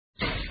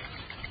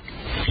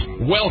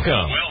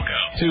Welcome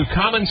to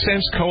Common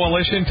Sense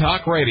Coalition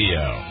Talk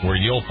Radio, where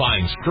you'll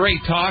find straight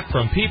talk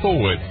from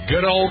people with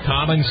good old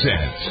common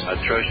sense.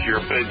 I trust your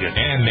opinion.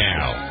 And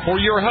now, for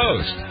your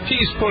host,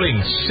 he's putting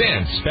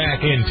sense back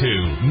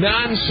into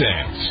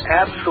nonsense.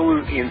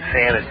 Absolute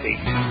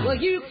insanity. Well,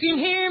 you can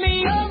hear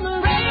me on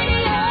the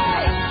radio.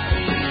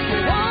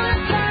 You want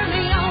to turn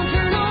me on,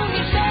 turn on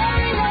your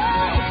stereo.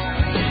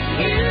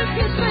 You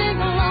can sing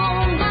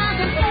along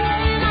like a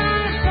play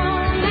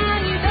song.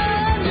 Now you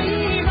done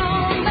me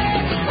wrong,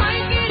 baby,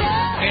 crank it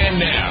up. And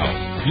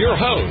now, your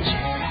host,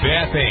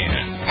 Beth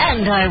Ann.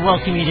 And I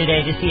welcome you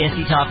today to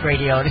CSC Talk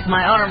Radio. It is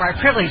my honor, my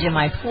privilege, and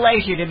my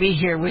pleasure to be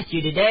here with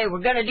you today.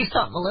 We're going to do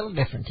something a little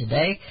different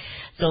today.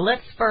 So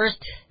let's first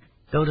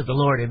go to the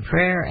Lord in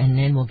prayer, and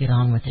then we'll get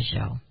on with the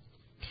show.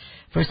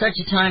 For such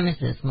a time as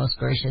this, most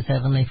gracious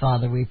Heavenly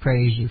Father, we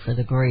praise you for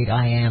the great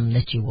I am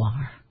that you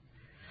are.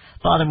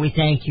 Father, we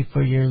thank you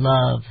for your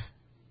love,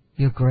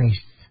 your grace,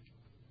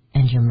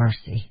 and your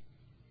mercy,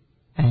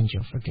 and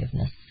your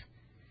forgiveness.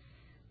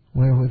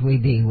 Where would we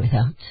be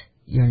without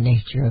your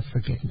nature of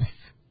forgiveness?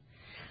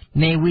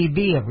 May we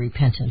be a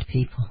repentant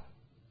people.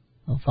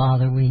 Oh,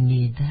 Father, we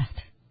need that.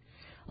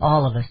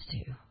 All of us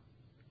do.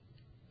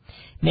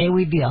 May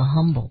we be a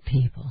humble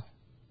people.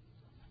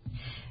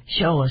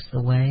 Show us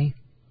the way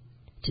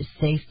to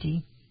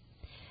safety.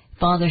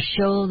 Father,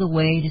 show the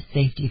way to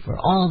safety for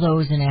all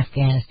those in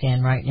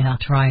Afghanistan right now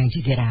trying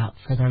to get out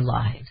for their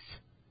lives.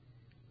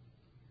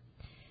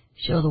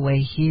 Show the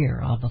way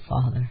here, Abba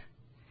Father,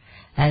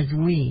 as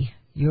we,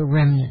 your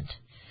remnant,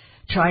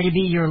 try to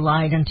be your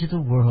light unto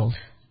the world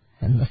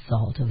and the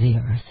salt of the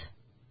earth.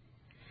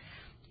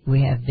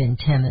 We have been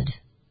timid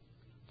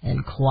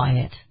and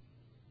quiet.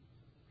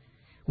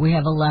 We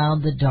have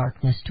allowed the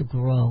darkness to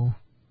grow.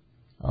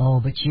 Oh,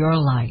 but your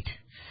light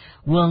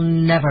will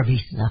never be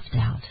snuffed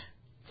out,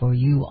 for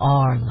you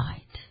are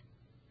light.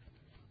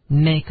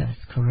 Make us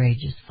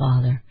courageous,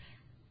 Father,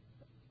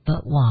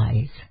 but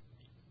wise.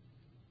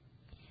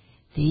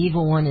 The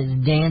evil one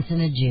is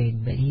dancing a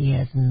jig, but he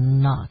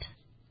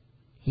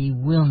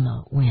will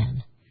not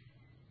win.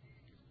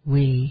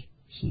 We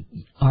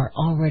are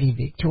already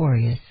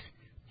victorious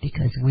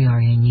because we are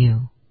in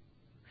you.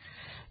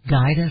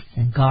 Guide us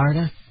and guard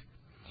us.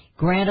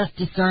 Grant us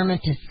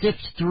discernment to sift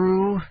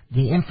through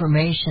the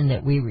information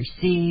that we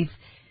receive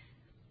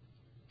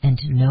and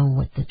to know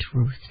what the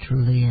truth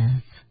truly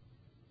is.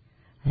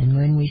 And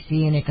when we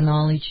see and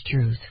acknowledge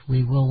truth,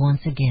 we will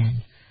once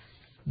again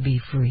be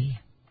free.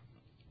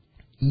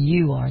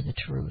 You are the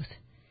truth.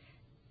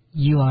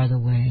 You are the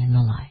way and the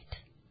light.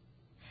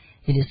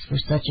 It is for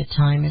such a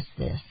time as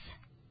this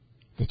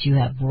that you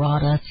have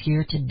brought us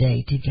here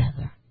today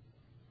together.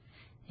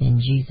 In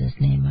Jesus'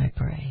 name I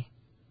pray.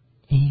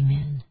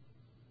 Amen.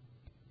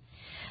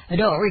 I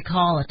don't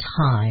recall a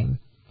time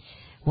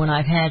when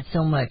I've had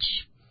so much,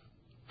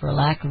 for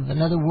lack of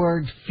another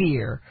word,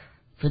 fear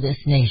for this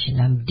nation.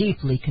 I'm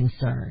deeply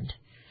concerned.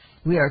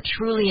 We are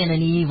truly in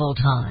an evil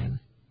time.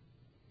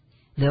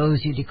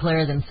 Those who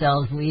declare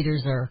themselves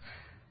leaders are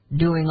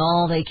doing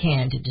all they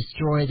can to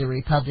destroy the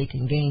republic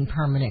and gain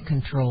permanent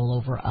control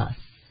over us,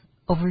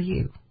 over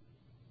you,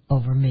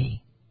 over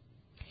me.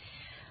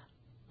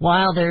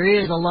 While there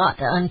is a lot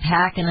to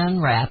unpack and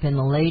unwrap in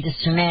the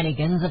latest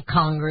shenanigans of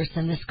Congress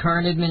and this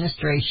current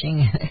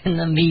administration and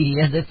the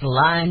media that's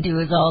lying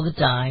to us all the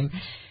time,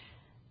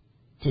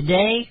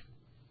 today,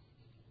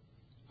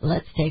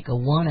 let's take a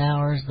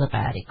 1-hour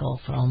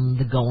sabbatical from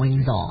the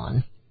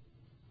goings-on.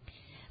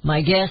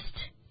 My guest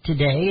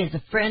today is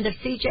a friend of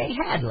C.J.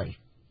 Hadley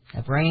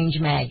of Range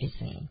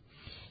Magazine.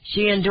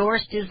 She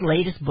endorsed his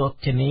latest book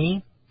to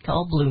me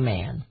called Blue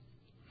Man.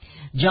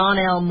 John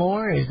L.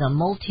 Moore is a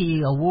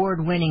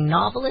multi-award-winning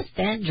novelist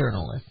and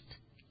journalist.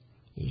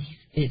 He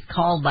is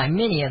called by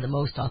many the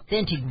most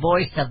authentic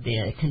voice of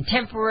the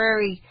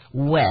contemporary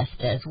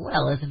West, as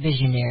well as a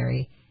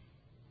visionary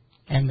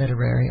and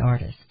literary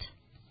artist.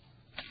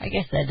 I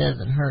guess that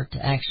doesn't hurt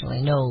to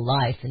actually know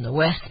life in the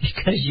West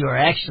because you're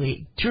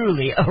actually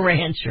truly a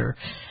rancher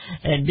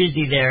and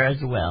busy there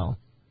as well.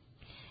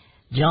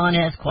 John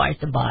has quite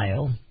the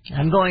bio.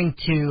 I'm going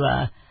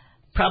to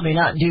probably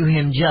not do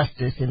him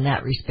justice in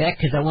that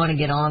respect because I want to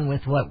get on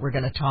with what we're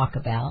going to talk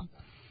about.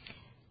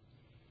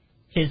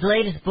 His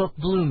latest book,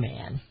 Blue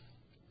Man.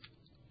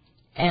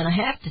 And I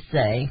have to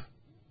say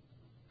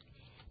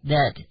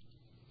that,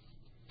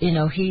 you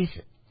know, he's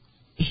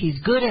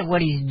good at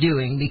what he's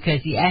doing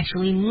because he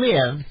actually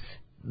lives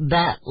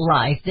that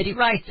life that he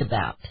writes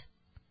about.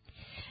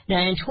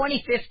 Now, in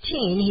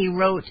 2015, he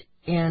wrote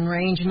in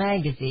Range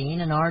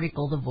Magazine an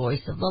article, The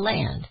Voice of the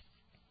Land.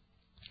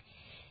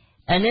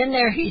 And in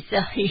there he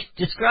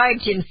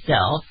described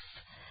himself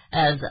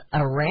as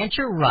a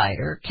rancher,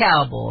 writer,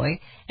 cowboy,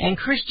 and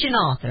Christian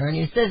author. And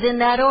he says in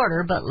that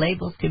order, but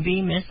labels can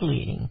be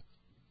misleading.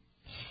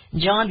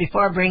 John,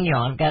 before I bring you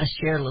on, I've got to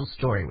share a little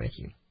story with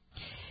you.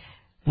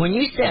 When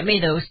you sent me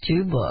those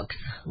 2 books,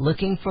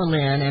 Looking for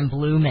Lynn and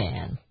Blue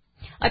Man,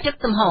 I took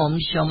them home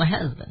to show my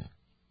husband.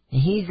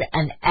 He's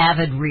an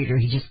avid reader.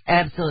 He just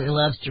absolutely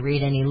loves to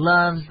read, and he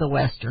loves the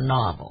Western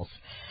novels.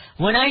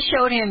 When I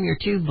showed him your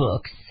 2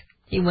 books,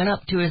 he went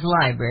up to his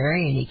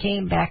library and he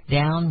came back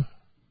down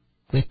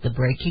with The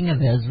Breaking of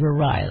Ezra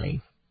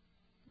Riley,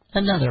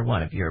 another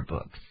one of your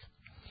books.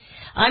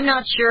 I'm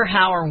not sure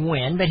how or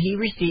when, but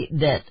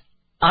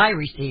I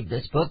received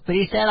this book, but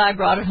he said I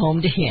brought it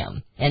home to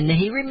him, and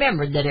he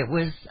remembered that it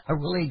was a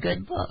really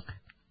good book.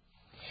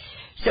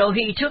 So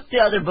he took the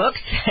other books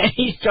and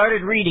he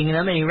started reading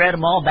them, and he read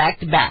them all back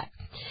to back.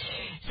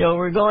 So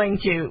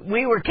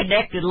we were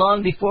connected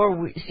long before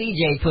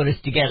CJ put us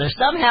together.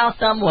 Somehow,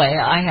 some way,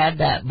 I had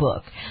that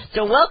book.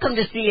 So welcome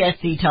to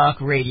CSC Talk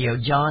Radio,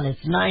 John. It's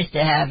nice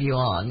to have you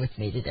on with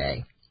me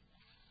today.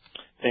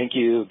 Thank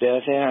you,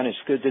 Beth Ann. It's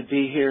good to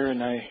be here,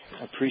 and I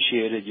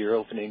appreciated your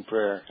opening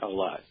prayer a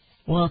lot.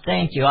 Well,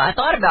 thank you. I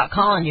thought about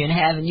calling you and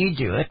having you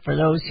do it. For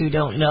those who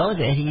don't know,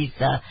 that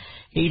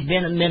he's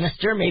been a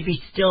minister, maybe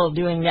still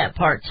doing that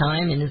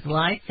part-time in his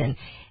life,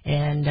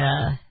 and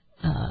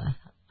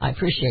I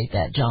appreciate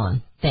that,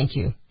 John. Thank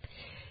you.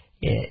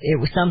 It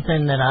was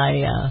something that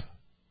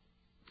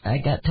I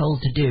got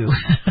told to do.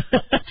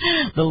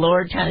 The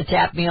Lord kind of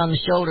tapped me on the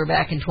shoulder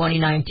back in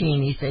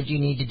 2019. He said, you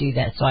need to do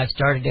that. So I've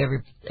started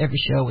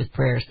every show with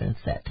prayer since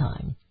that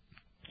time.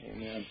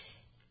 Amen.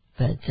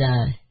 But,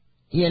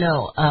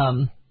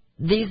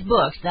 these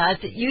books,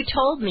 you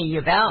told me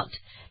about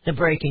The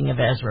Breaking of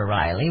Ezra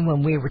Riley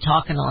when we were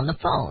talking on the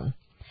phone.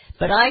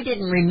 But I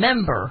didn't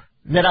remember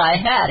that I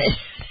had it.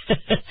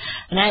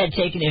 And I had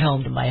taken it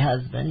home to my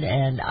husband,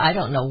 and I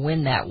don't know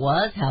when that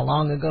was, how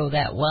long ago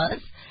that was.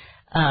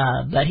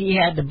 But he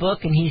had the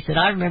book, and he said,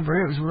 I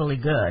remember it was really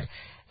good.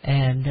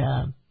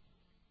 And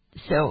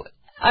so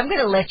I'm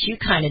going to let you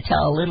kind of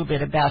tell a little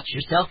bit about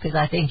yourself, because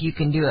I think you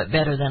can do it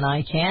better than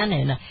I can.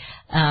 And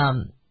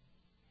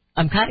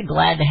I'm kind of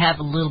glad to have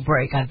a little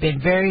break. I've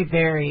been very,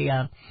 very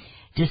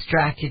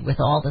distracted with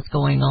all that's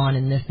going on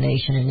in this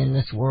nation and in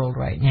this world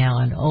right now.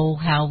 And oh,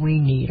 how we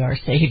need our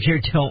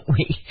Savior, don't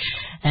we?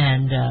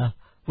 And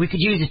we could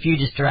use a few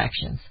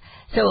distractions.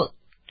 So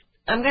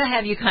I'm going to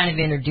have you kind of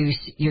introduce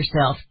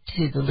yourself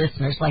to the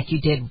listeners like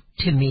you did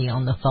to me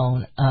on the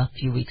phone a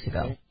few weeks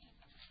ago.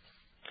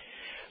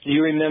 Do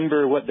you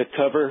remember what the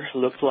cover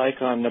looked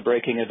like on The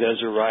Breaking of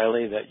Ezra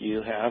Riley that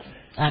you have?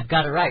 I've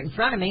got it right in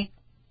front of me.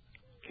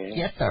 Okay.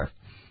 Yes, sir.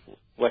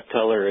 What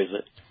color is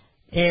it?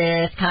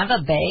 It's kind of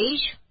a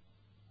beige.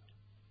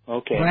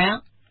 Okay.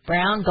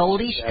 Brown,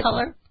 goldish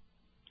color.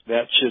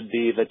 That should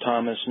be the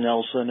Thomas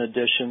Nelson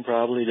edition,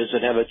 probably. Does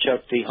it have a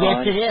Chuck D.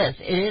 Hahn? Yes, it is.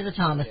 It is a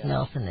Thomas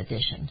Nelson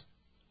edition.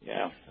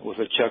 Yeah, with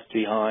a Chuck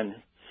D.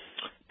 Hahn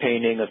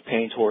painting of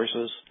paint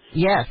horses.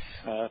 Yes.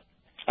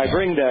 I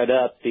bring that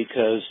up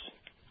because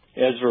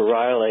Ezra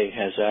Riley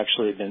has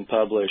actually been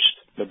published,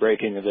 The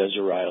Breaking of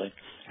Ezra Riley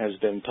has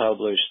been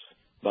published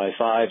by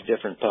 5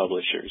 different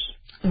publishers.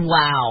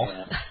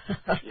 Wow.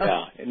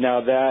 Yeah.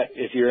 Now that,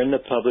 if you're in the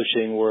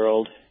publishing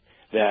world,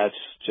 that's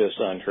just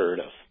unheard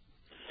of.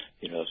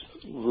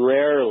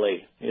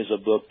 Rarely is a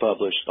book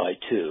published by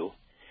 2.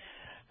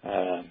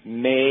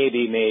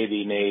 Maybe,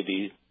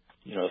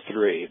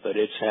 3, but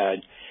it's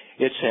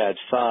had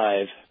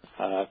 5,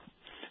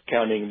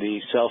 counting the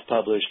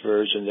self-published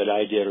version that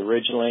I did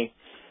originally,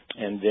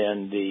 and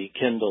then the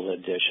Kindle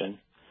edition.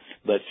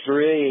 But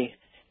 3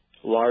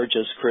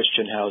 largest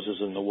Christian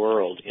houses in the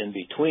world in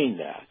between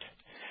that.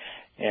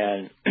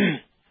 And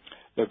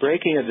The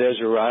Breaking of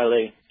Ezra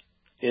Riley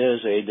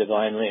is a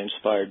divinely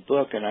inspired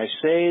book, and I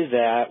say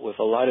that with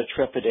a lot of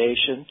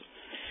trepidation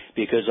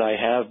because I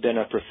have been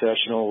a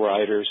professional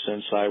writer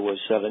since I was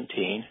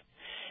 17,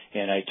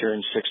 and I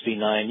turned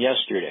 69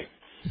 yesterday.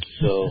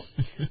 So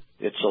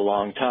it's a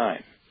long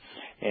time.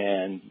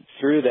 And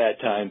through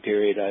that time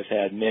period, I've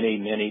had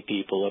many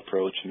people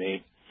approach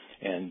me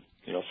and,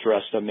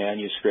 thrust a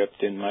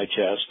manuscript in my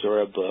chest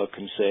or a book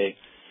and say,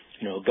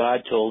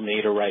 God told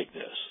me to write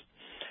this.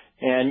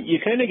 And you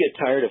kind of get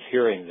tired of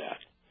hearing that.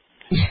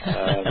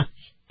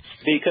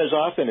 Because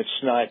often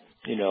it's not,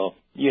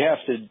 you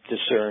have to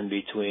discern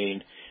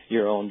between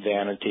your own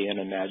vanity and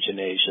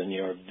imagination,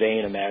 your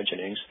vain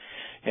imaginings,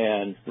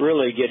 and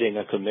really getting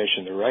a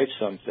commission to write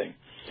something.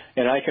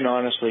 And I can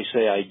honestly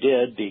say I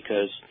did,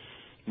 because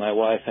my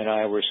wife and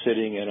I were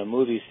sitting in a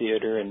movie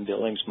theater in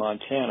Billings,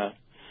 Montana,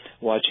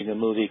 watching a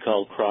movie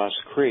called Cross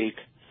Creek,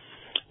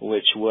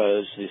 which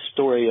was the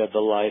story of the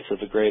life of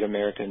the great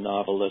American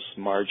novelist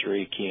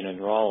Marjorie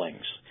Keenan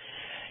Rawlings.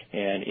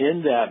 And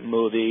in that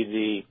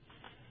movie,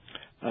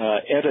 the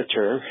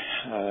editor,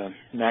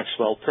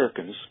 Maxwell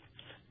Perkins,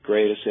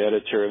 greatest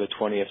editor of the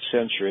 20th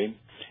century,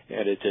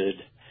 edited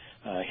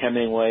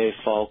Hemingway,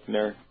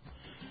 Faulkner,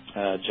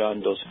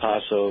 John Dos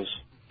Passos,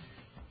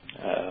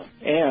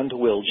 and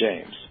Will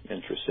James,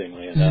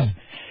 interestingly enough.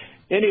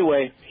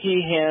 Anyway,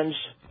 he hands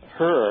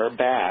her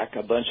back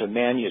a bunch of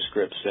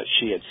manuscripts that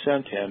she had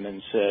sent him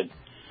and said,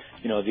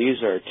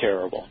 these are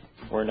terrible.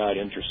 We're not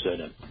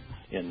interested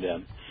in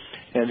them.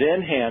 And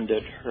then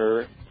handed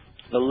her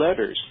the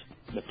letters,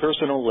 the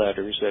personal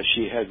letters that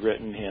she had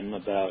written him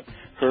about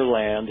her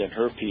land and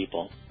her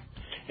people.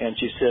 And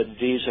she said,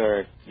 these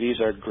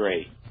are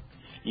great.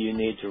 You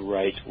need to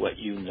write what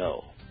you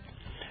know.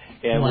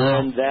 And wow.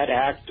 When that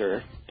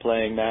actor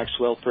playing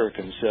Maxwell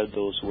Perkins said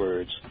those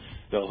words,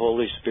 the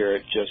Holy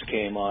Spirit just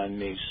came on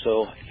me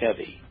so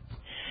heavy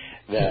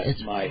that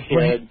my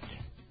head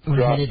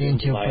dropped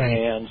into my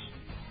hands.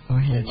 We're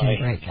headed to a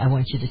break. I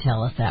want you to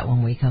tell us that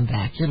when we come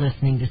back. You're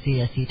listening to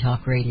CSC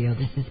Talk Radio.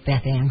 This is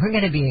Beth Ann. We're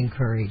going to be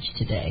encouraged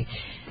today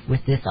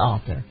with this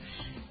author.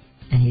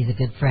 And he's a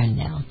good friend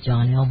now,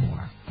 John L.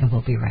 Moore. And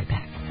we'll be right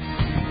back.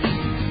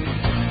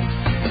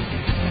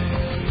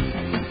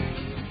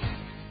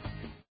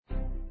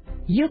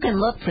 You can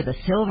look for the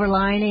silver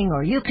lining,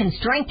 or you can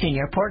strengthen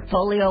your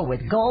portfolio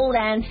with gold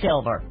and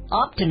silver.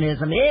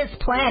 Optimism is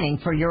planning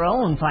for your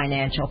own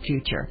financial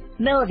future.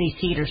 Melody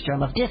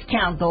Cedarstrom of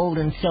Discount Gold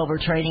and Silver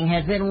Trading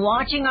has been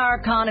watching our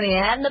economy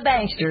and the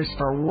banksters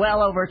for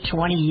well over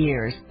 20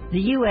 years.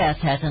 The U.S.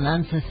 has an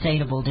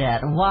unsustainable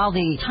debt, and while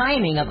the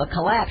timing of a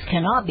collapse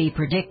cannot be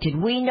predicted,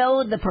 we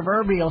know the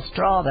proverbial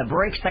straw that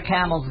breaks the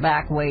camel's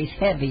back weighs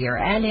heavier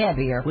and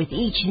heavier with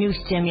each new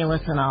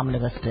stimulus and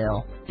omnibus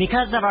bill.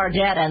 Because of our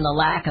debt and the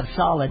lack of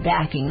solid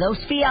backing,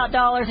 those fiat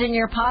dollars in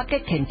your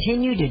pocket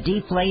continue to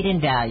deflate in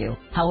value.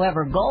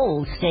 However,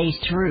 gold stays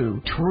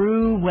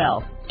true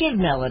wealth. Give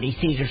Melody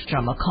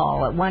Cedarstrom a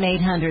call at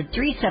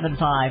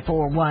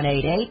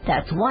 1-800-375-4188.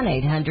 That's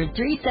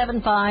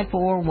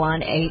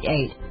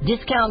 1-800-375-4188.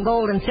 Discount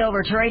Gold and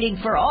Silver Trading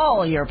for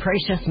all your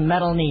precious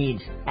metal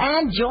needs.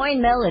 And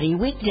join Melody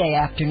weekday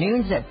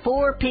afternoons at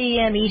 4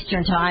 p.m.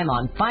 Eastern Time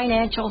on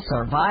Financial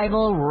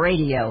Survival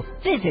Radio.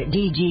 Visit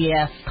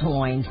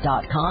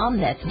DGScoins.com.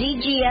 That's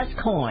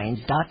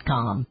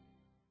DGScoins.com.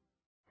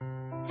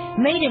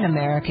 Made in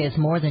America is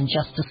more than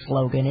just a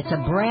slogan. It's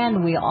a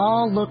brand we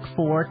all look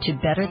for to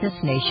better this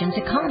nation's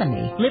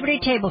economy. Liberty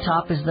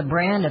Tabletop is the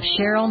brand of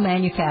Sherrill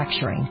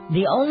Manufacturing,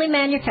 the only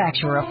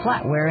manufacturer of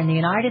flatware in the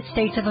United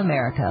States of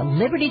America.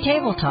 Liberty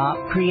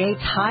Tabletop creates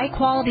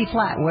high-quality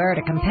flatware at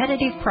a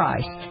competitive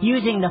price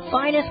using the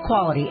finest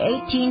quality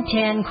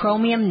 1810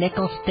 chromium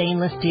nickel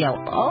stainless steel.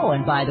 Oh,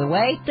 and by the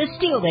way, the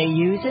steel they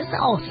use is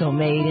also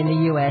made in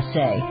the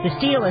USA. The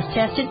steel is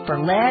tested for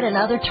lead and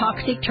other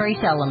toxic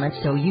trace elements,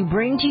 so you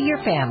bring to your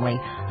family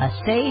a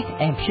safe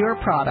and pure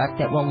product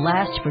that will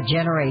last for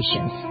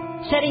generations.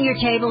 Setting your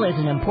table is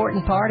an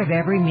important part of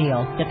every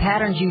meal. The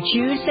patterns you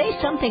choose say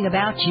something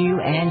about you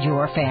and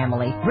your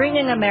family.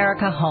 Bringing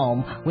America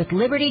home with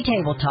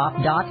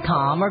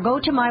LibertyTabletop.com, or go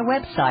to my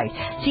website,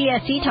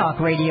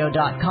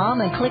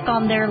 CSCTalkRadio.com, and click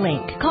on their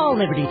link. Call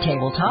Liberty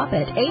Tabletop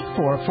at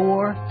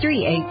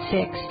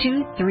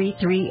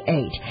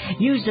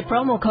 844-386-2338. Use the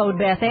promo code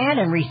Beth Ann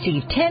and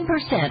receive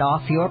 10%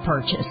 off your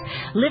purchase.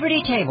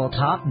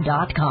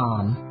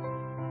 LibertyTabletop.com.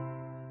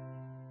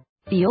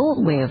 The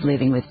old way of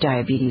living with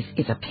diabetes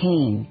is a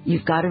pain.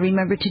 You've got to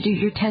remember to do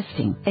your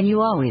testing, and you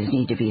always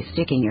need to be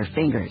sticking your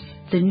fingers.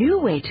 The new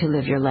way to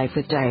live your life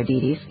with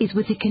diabetes is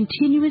with a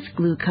continuous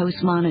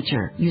glucose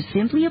monitor. You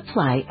simply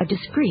apply a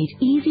discreet,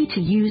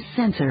 easy-to-use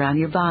sensor on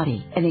your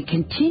body, and it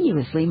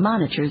continuously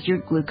monitors your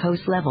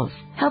glucose levels,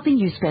 helping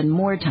you spend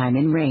more time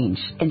in range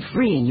and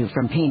freeing you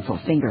from painful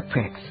finger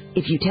pricks.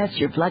 If you test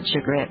your blood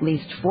sugar at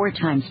least 4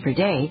 times per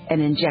day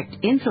and inject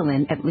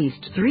insulin at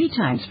least 3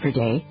 times per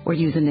day, or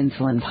use an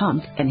insulin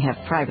pump and have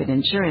private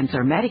insurance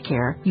or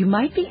Medicare, you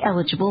might be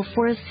eligible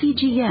for a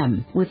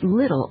CGM with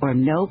little or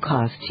no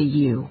cost to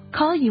you.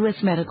 Call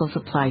U.S. Medical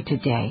Supply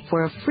today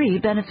for a free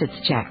benefits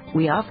check.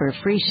 We offer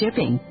free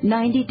shipping,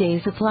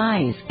 90-day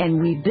supplies,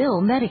 and we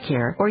bill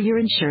Medicare or your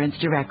insurance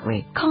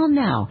directly. Call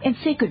now and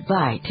say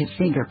goodbye to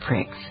finger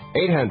pricks.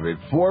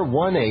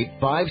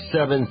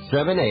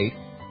 800-418-5778.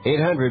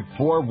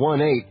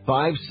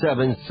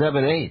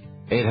 800-418-5778.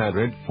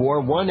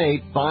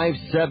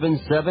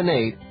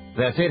 800-418-5778.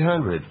 That's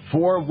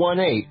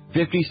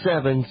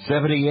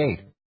 800-418-5778.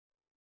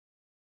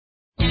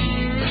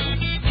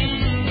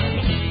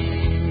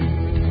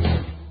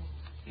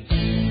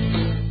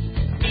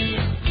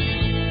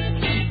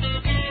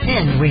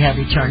 And we have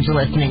returned to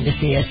listening to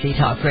CSC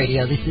Talk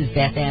Radio. This is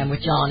Beth Ann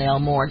with John L.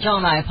 Moore.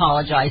 John, I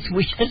apologize.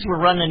 We just were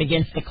running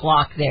against the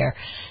clock there.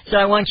 So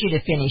I want you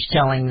to finish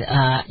telling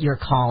your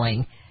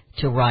calling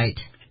to write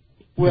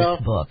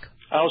this book.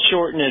 I'll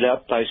shorten it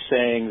up by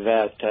saying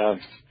that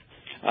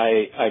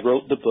I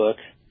wrote the book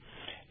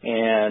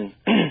and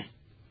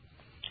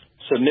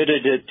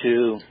submitted it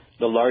to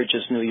the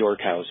largest New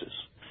York houses.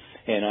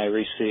 And I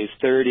received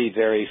 30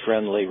 very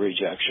friendly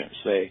rejections.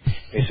 They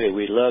say,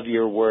 we love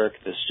your work.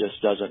 This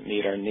just doesn't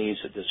meet our needs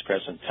at this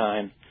present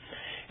time.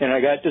 And I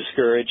got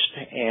discouraged,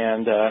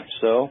 and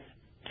so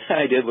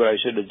I did what I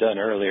should have done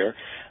earlier.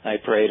 I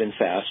prayed and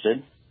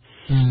fasted.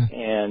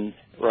 And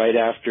right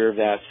after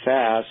that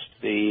fast,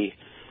 an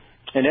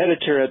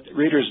editor at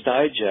Reader's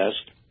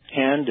Digest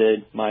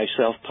handed my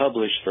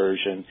self-published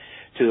version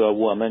to a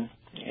woman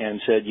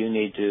and said, you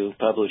need to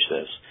publish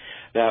this.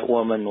 That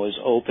woman was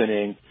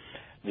opening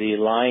the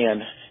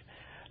Lion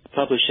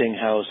publishing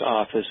house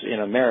office in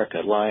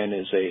America. Lion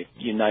is a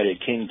United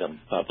Kingdom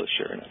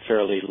publisher and a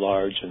fairly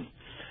large and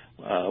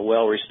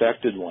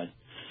well-respected one.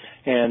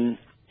 And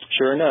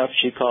sure enough,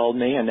 she called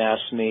me and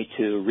asked me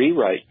to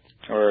rewrite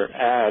or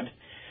add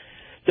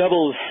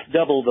double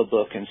the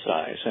book in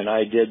size. And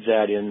I did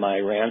that in my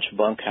ranch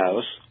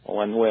bunkhouse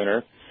one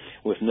winter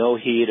with no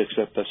heat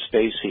except a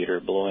space heater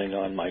blowing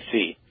on my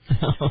feet.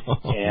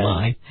 And,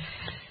 my.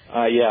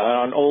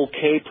 On an old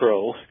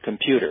K-Pro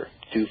computer,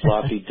 2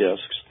 floppy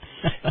disks.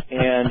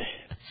 And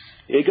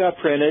it got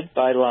printed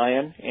by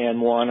Lion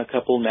and won a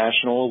couple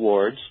national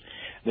awards.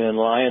 Then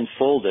Lion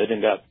folded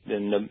and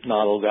the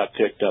novel got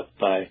picked up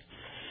by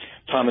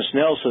Thomas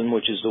Nelson,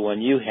 which is the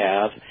one you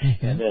have.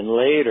 Mm-hmm. And then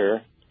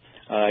later,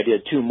 I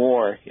did 2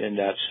 more in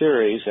that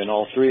series, and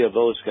all 3 of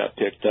those got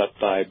picked up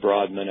by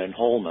Broadman and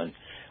Holman,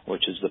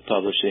 which is the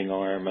publishing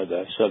arm of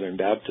the Southern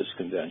Baptist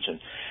Convention.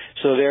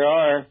 So there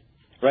are,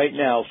 right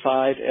now,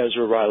 5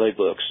 Ezra Riley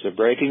books: The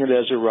Breaking of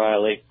Ezra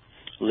Riley,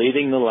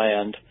 Leaving the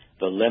Land,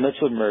 The Limits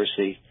of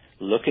Mercy,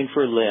 Looking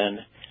for Lynn,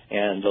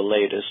 and the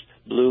latest,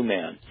 Blue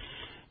Man.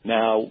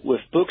 Now,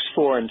 with books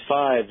 4 and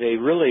 5, they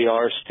really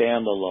are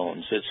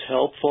standalones. It's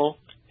helpful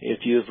if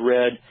you've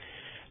read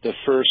the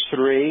first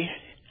 3,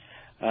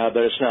 but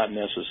it's not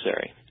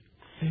necessary.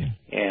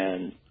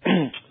 And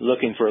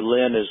Looking for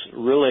Lynn is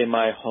really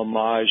my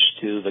homage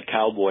to the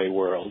cowboy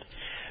world.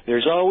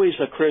 There's always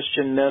a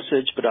Christian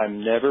message, but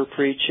I'm never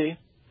preachy.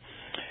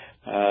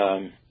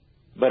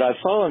 But I've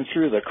fallen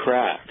through the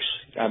cracks.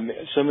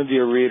 Some of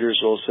your readers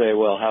will say,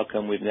 well, how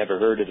come we've never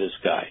heard of this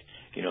guy?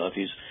 You know, if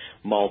he's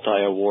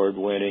multi-award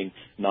winning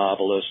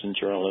novelist and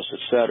journalist,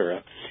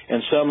 etc.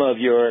 And some of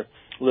your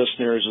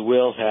listeners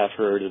will have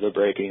heard of The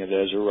Breaking of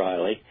Ezra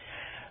Riley.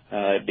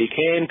 It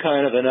became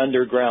kind of an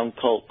underground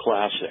cult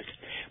classic.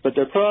 But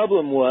the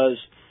problem was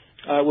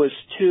I was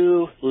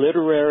too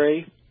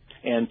literary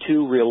and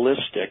too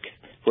realistic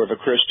for the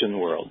Christian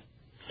world.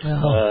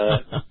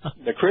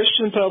 The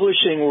Christian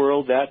publishing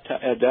world at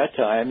that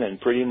time, and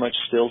pretty much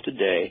still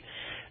today,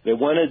 they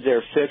wanted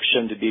their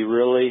fiction to be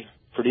really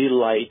pretty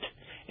light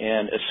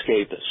and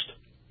escapist.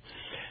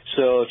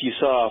 So if you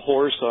saw a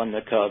horse on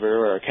the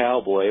cover or a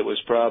cowboy, it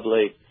was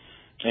probably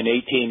an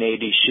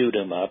 1880 shoot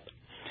 'em up,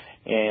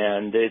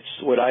 and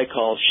it's what I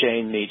call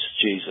Shane meets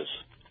Jesus.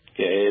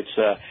 Okay, it's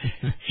a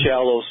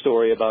shallow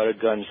story about a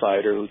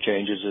gunfighter who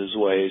changes his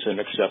ways and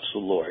accepts the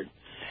Lord,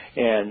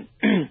 and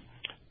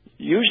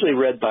usually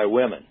read by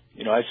women.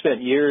 You know, I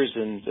spent years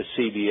in the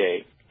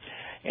CBA,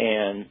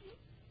 and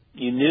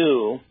you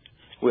knew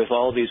with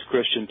all these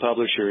Christian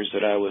publishers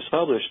that I was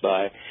published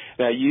by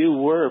that you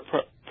were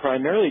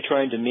primarily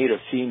trying to meet a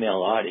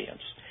female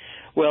audience.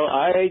 Well,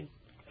 I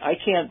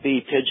can't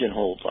be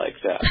pigeonholed like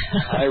that.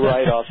 I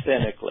write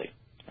authentically.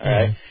 All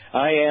right.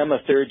 I am a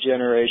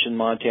 3rd-generation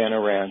Montana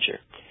rancher.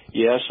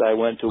 Yes, I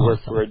went to work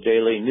for a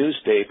daily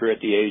newspaper at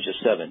the age of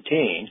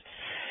 17,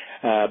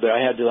 but I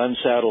had to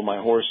unsaddle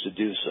my horse to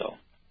do so.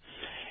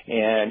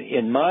 And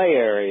in my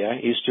area,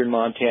 eastern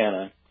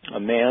Montana, a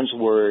man's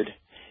word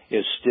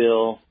is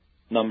still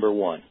number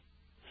 1.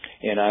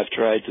 And I've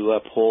tried to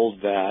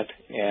uphold that,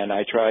 and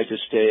I try to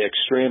stay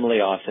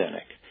extremely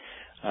authentic.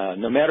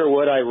 No matter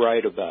what I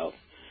write about,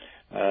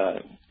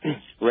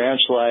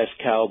 ranch life,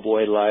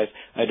 cowboy life,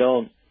 I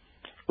don't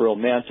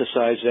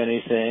romanticize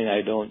anything.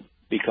 I don't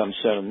become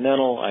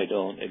sentimental. I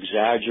don't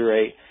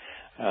exaggerate.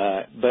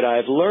 But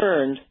I've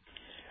learned,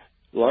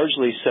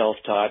 largely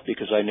self-taught,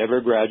 because I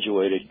never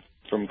graduated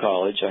from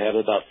college. I have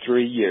about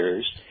 3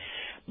 years.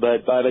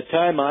 But by the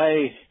time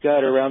I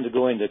got around to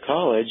going to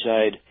college,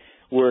 I'd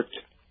worked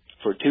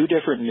for 2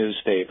 different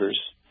newspapers,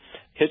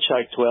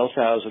 hitchhiked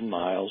 12,000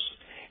 miles,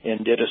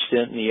 and did a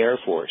stint in the Air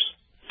Force.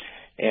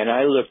 And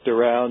I looked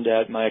around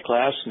at my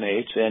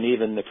classmates and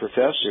even the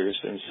professors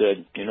and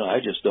said, you know, I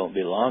just don't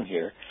belong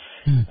here.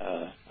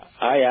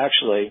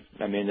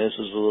 This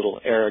is a little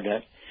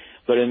arrogant,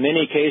 but in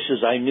many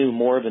cases I knew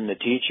more than the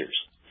teachers.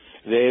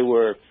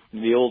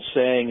 The old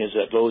saying is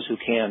that those who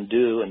can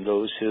do and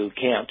those who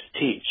can't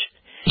teach.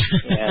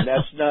 And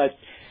that's not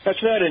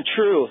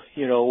true,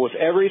 you know, with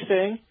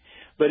everything.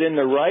 But in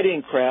the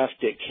writing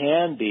craft, it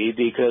can be,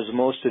 because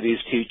most of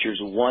these teachers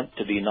want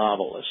to be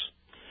novelists.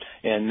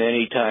 And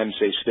many times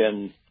they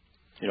spend,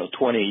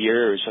 20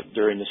 years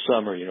during the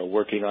summer,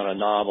 working on a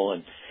novel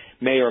and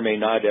may or may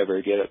not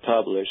ever get it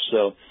published.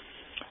 So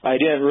I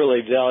didn't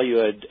really value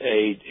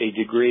a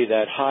degree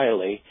that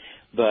highly,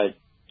 but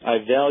I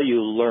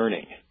value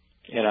learning,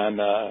 and I'm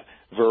a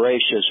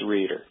voracious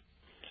reader.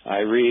 I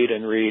read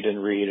and read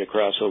and read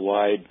across a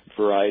wide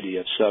variety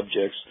of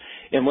subjects.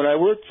 And when I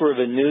worked for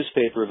the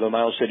newspaper, the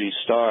Miles City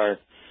Star,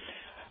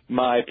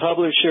 my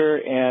publisher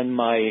and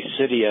my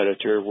city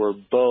editor were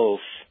both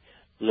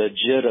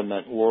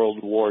legitimate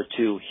World War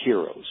II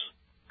heroes.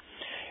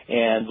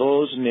 And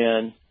those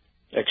men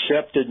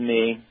accepted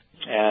me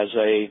as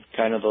a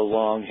kind of a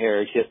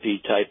long-haired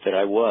hippie type that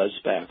I was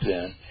back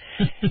then,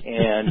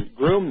 and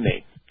groomed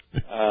me,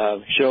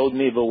 showed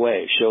me the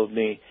way, showed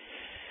me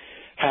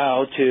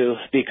how to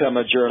become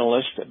a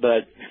journalist.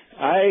 But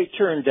I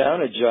turned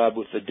down a job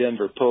with the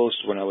Denver Post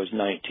when I was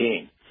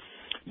 19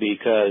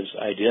 because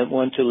I didn't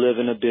want to live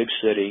in a big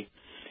city,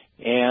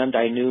 and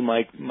I knew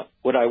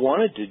what I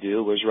wanted to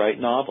do was write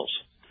novels.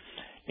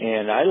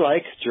 And I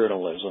like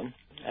journalism,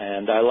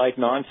 and I like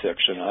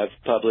nonfiction.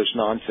 I've published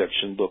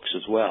nonfiction books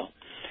as well.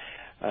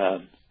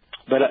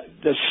 But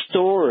the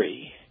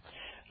story,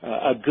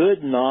 a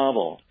good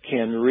novel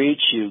can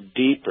reach you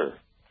deeper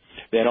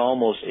than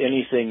almost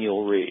anything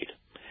you'll read.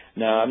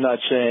 Now, I'm not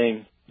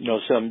saying,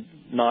 some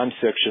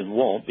nonfiction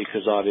won't,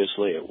 because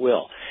obviously it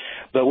will.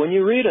 But when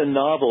you read a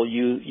novel,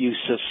 you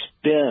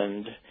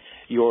suspend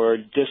your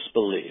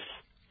disbelief.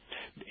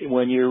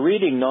 When you're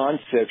reading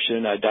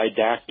nonfiction, a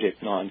didactic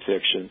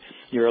nonfiction,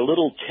 you're a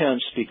little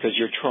tense because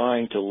you're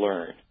trying to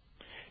learn.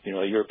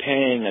 You're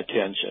paying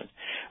attention.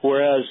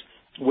 Whereas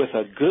with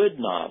a good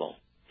novel,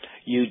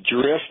 you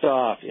drift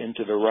off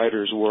into the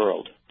writer's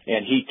world,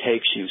 and he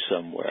takes you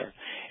somewhere.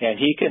 And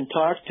he can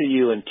talk to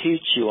you and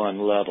teach you on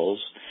levels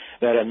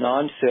that a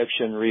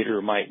nonfiction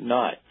reader might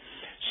not.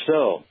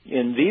 So,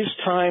 in these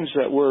times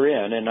that we're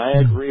in, and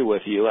I agree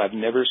with you, I've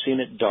never seen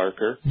it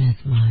darker.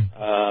 That's mine.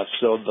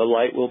 So the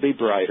light will be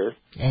brighter.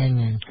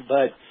 Amen.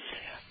 But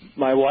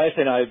my wife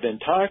and I have been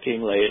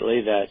talking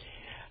lately that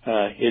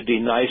it'd be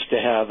nice to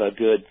have a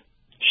good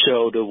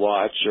show to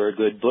watch or a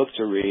good book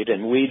to read,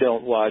 and we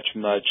don't watch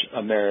much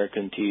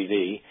American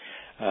TV.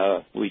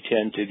 We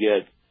tend to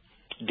get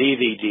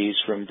DVDs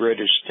from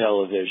British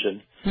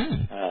television.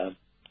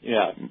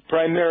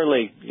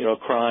 Primarily,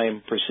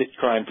 crime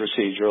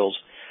procedurals,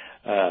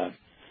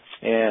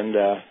 and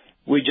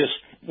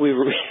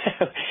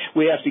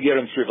we have to get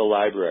them through the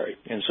library,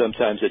 and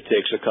sometimes it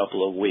takes a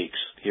couple of weeks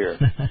here.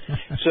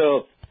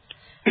 So,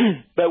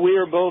 but we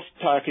are both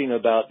talking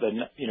about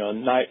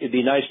it'd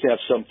be nice to have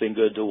something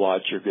good to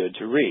watch or good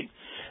to read.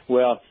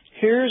 Well,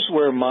 here's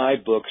where my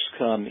books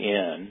come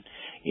in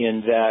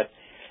that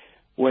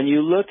when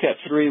you look at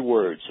three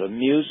words,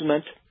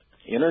 amusement,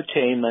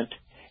 entertainment,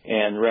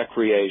 and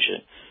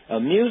recreation.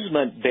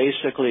 Amusement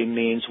basically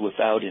means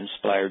without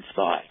inspired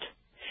thought.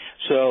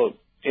 So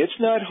it's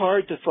not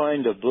hard to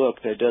find a book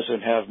that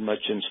doesn't have much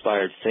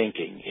inspired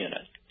thinking in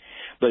it.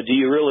 But do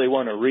you really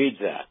want to read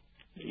that?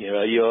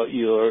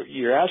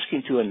 You're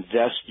asking to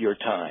invest your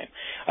time.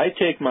 I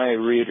take my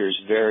readers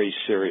very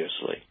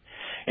seriously.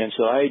 And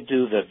so I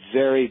do the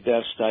very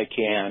best I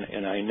can,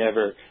 and I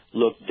never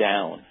look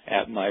down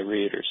at my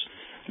readers.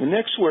 The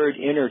next word,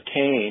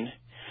 entertain,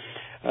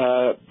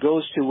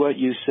 goes to what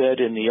you said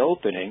in the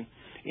opening,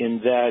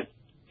 in that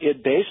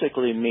it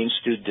basically means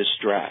to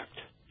distract.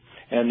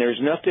 And there's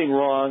nothing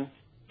wrong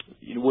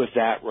with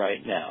that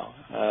right now,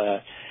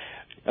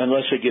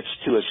 unless it gets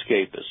too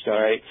escapist,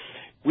 all right?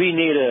 We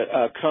need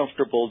a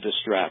comfortable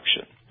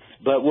distraction.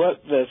 But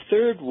what the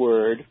third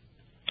word,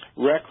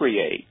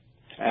 recreate,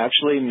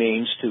 actually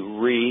means to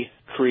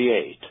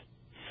recreate.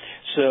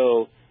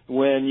 So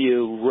when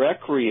you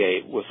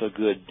recreate with a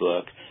good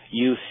book,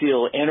 you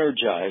feel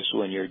energized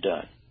when you're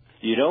done.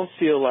 You don't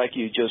feel like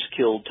you just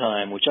killed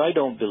time, which I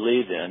don't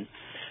believe in,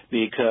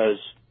 because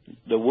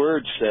the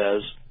word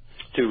says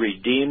to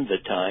redeem the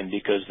time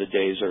because the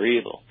days are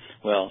evil.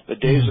 Well, the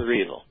days are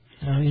evil.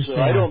 So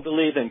I don't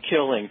believe in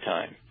killing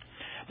time.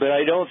 But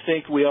I don't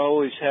think we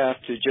always have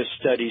to just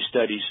study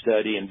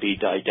and be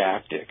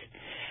didactic.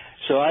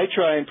 So I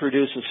try and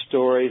produce a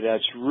story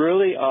that's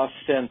really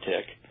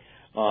authentic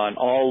on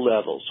all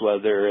levels,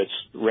 whether it's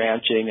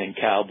ranching and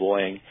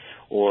cowboying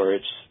or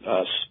it's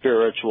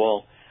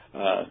spiritual.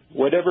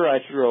 Whatever I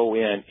throw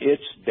in,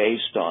 it's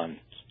based on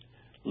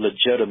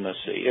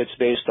legitimacy. It's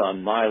based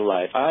on my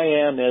life. I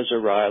am Ezra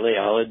Riley,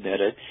 I'll admit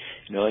it.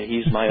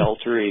 He's my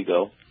alter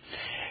ego.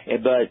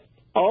 But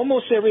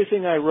almost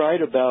everything I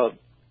write about,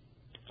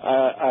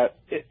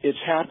 it's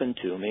happened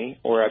to me,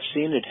 or I've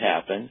seen it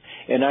happen,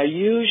 and I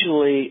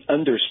usually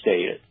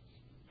understate it.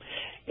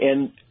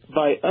 And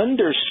by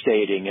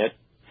understating it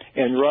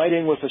and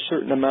writing with a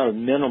certain amount of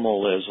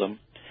minimalism,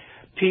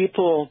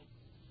 people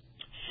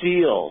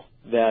feel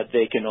that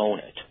they can own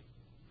it.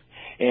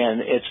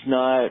 And it's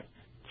not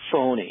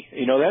phony.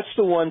 That's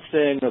the one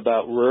thing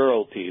about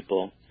rural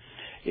people,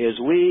 is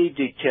we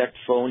detect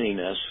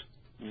phoniness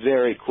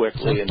very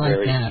quickly and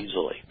very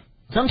easily.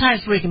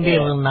 Sometimes we can be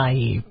a little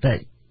naive,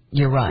 but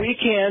you're right. We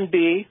can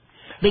be.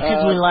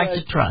 Because we like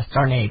to trust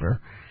our neighbor.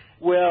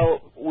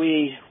 Well,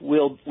 we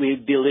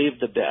believe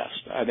the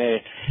best. I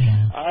mean,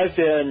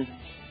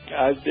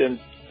 I've been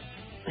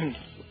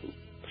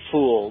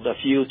fooled a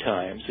few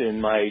times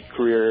in my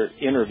career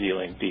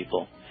interviewing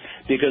people,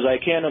 because I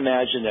can't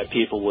imagine that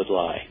people would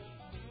lie.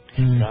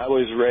 I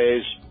was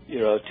raised,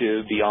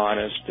 to be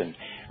honest and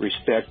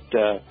respect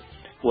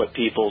what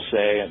people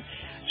say, and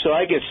so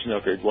I get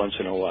snookered once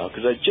in a while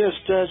because it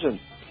just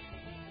doesn't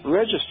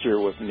register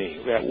with me.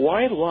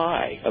 Why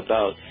lie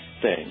about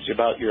things,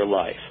 about your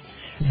life,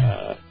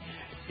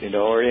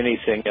 or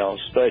anything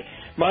else? But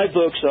my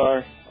books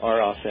are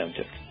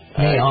authentic.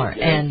 They are,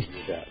 and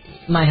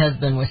my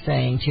husband was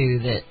saying too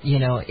that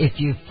if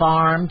you've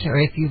farmed or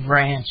if you've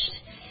ranched,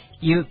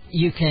 you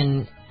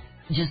can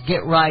just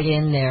get right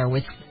in there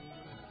with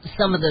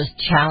some of those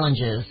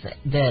challenges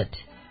that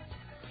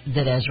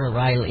Ezra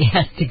Riley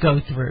has to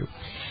go through.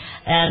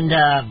 And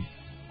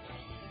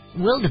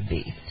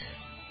wildebeest,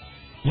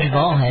 we've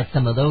all had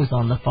some of those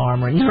on the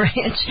farm or in the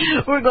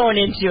ranch. We're going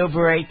into a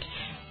break.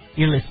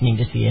 You're listening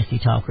to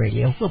CSC Talk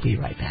Radio. We'll be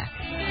right back.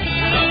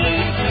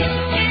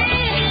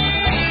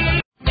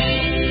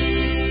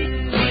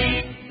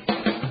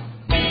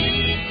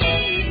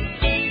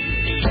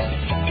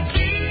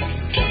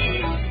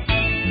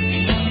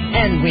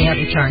 And we have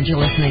returned. You're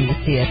listening to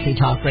CSC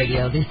Talk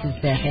Radio. This is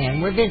Beth Ann.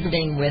 We're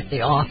visiting with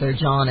the author,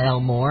 John L.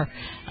 Moore.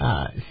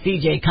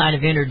 CJ kind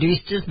of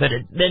introduced us, but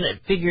then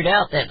it figured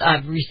out that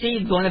I've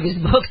received one of his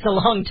books a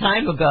long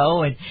time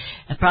ago, and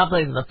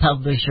probably the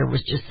publisher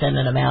was just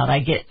sending them out. I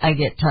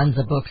get tons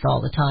of books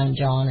all the time,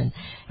 John,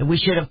 and we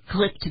should have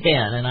clicked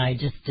then, and I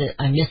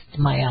missed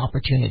my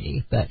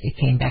opportunity, but it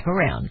came back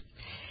around.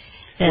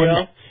 And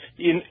well,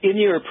 in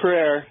your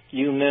prayer,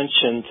 you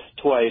mentioned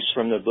twice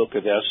from the book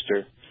of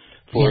Esther,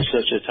 for Yes.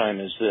 such a time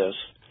as this.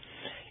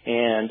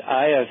 And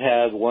I have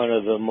had one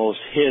of the most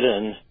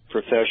hidden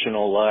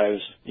professional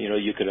lives,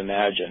 you could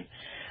imagine.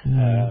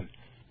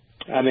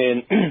 I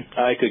mean,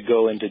 I could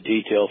go into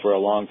detail for a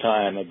long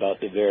time about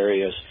the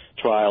various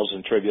trials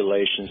and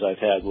tribulations I've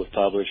had with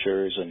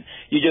publishers, and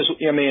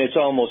it's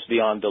almost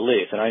beyond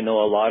belief. And I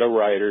know a lot of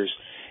writers,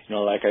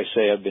 like I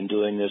say, I've been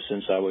doing this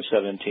since I was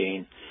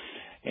 17,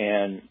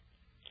 and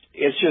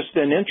it's just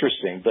been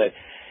interesting. But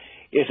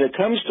if it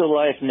comes to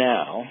life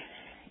now,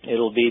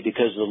 it'll be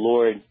because the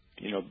Lord,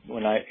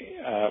 when I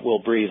will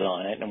breathe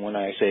on it. And when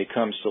I say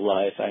comes to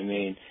life, I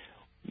mean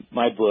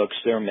my books,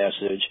 their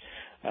message.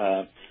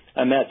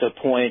 I'm at the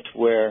point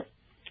where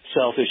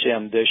selfish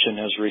ambition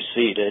has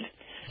receded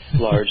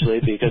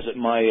largely because at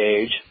my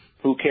age,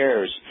 who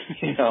cares?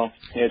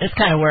 That's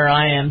kind of where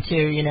I am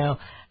too,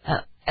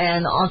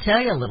 and I'll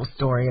tell you a little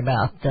story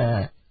about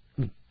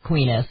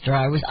Queen Esther.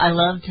 I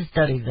love to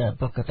study the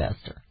book of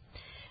Esther.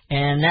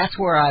 And that's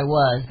where I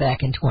was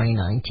back in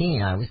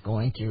 2019. I was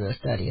going through a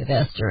study of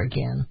Esther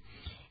again.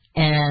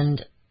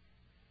 And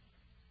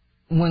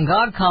when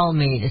God called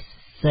me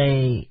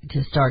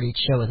to start each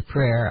show with a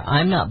prayer,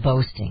 I'm not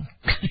boasting.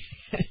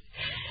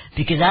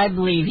 Because I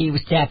believe he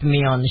was tapping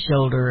me on the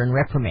shoulder and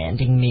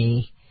reprimanding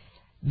me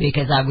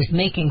because I was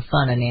making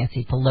fun of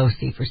Nancy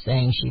Pelosi for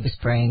saying she was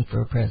praying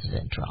for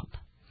President Trump.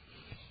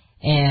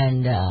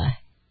 And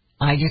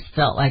I just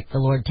felt like the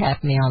Lord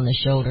tapped me on the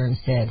shoulder and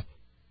said,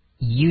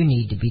 you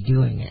need to be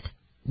doing it.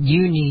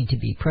 You need to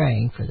be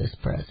praying for this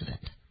president.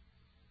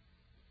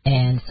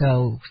 And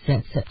so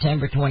since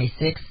September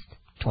 26th,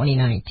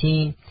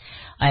 2019,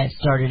 I had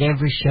started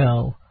every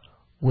show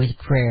with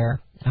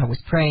prayer. I was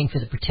praying for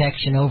the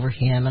protection over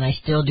him, and I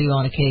still do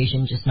on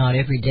occasion, just not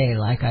every day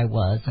like I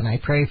was. And I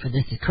pray for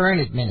this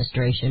current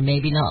administration,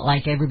 maybe not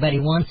like everybody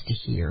wants to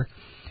hear.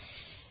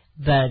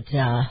 But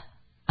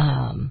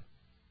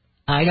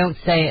I don't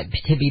say it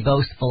to be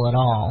boastful at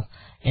all.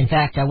 In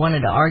fact, I wanted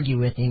to argue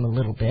with him a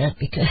little bit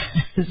because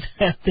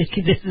I think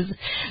this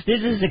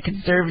is a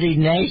conservative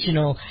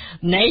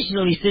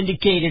nationally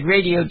syndicated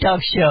radio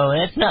talk show.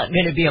 That's not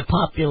going to be a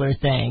popular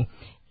thing.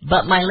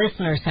 But my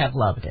listeners have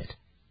loved it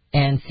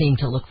and seem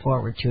to look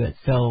forward to it.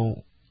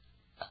 So,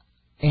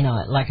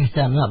 like I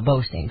said, I'm not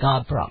boasting.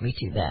 God brought me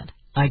to that.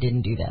 I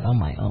didn't do that on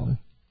my own.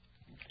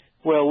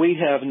 Well, we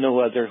have no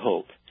other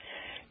hope.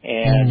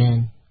 And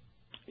Amen.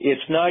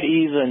 It's not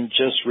even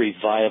just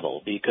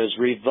revival, because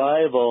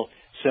revival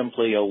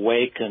simply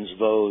awakens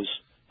those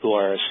who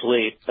are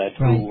asleep but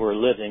who were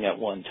living at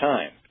one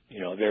time.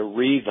 They're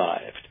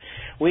revived.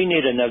 We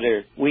need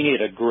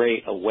a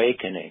great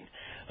awakening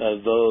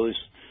of those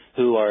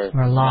who are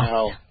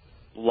now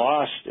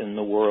lost in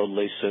the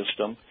worldly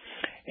system.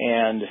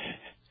 And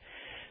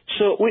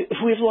so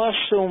we've lost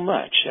so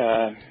much.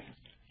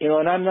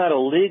 And I'm not a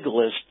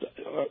legalist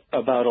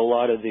about a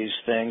lot of these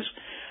things.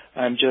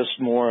 I'm just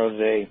more of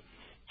a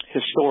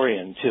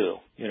historian too.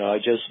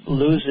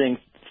 Losing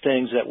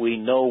things that we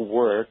know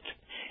worked,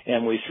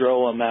 and we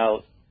throw them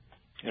out,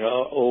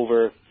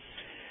 over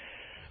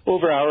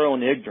our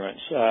own ignorance.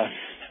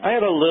 I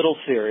have a little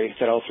theory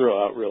that I'll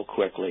throw out real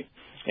quickly,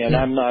 and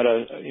I'm not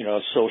a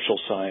social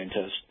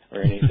scientist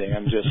or anything.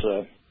 I'm just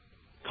a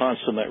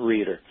consummate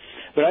reader.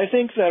 But I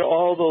think that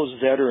all those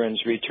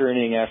veterans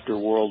returning after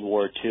World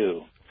War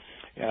II,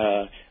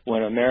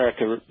 when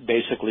America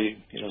basically,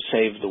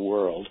 saved the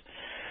world,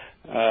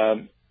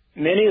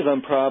 many of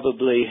them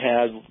probably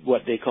had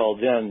what they called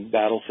then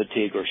battle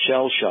fatigue or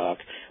shell shock,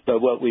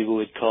 but what we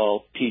would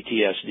call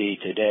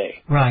PTSD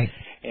today. Right.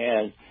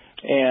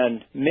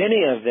 And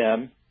many of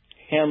them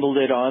handled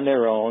it on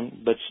their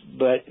own,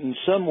 but in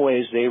some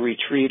ways they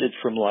retreated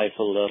from life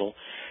a little.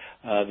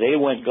 They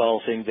went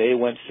golfing, they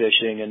went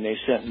fishing, and they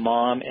sent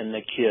mom and the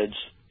kids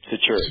to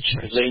church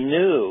because they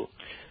knew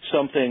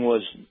something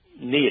was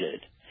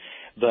needed.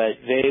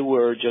 But they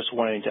were just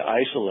wanting to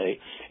isolate.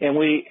 And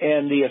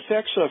the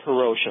effects of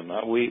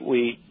Hiroshima,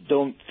 we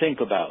don't think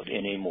about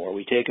anymore.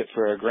 We take it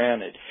for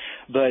granted.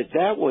 But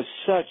that was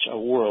such a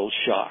world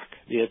shock,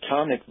 the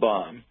atomic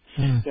bomb,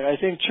 that I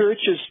think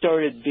churches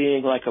started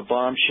being like a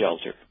bomb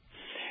shelter.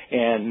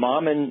 And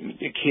mom and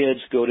the kids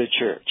go to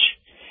church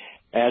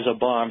as a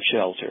bomb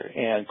shelter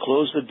and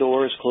close the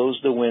doors, close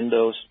the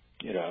windows,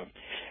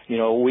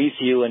 we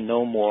few and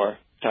no more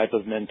type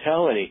of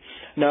mentality.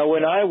 Now,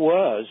 when I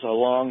was a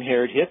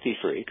long-haired hippie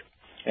freak,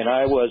 and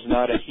I was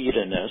not a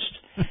hedonist,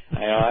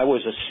 I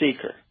was a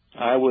seeker.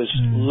 I was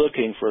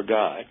looking for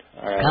God.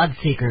 All right? God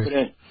seekers.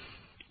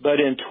 But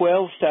in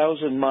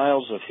 12,000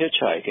 miles of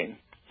hitchhiking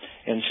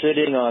and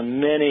sitting on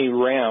many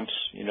ramps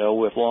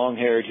with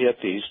long-haired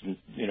hippies,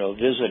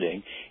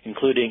 visiting,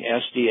 including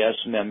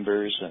SDS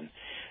members and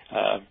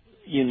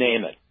you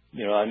name it,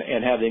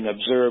 and having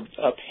observed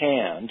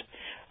uphand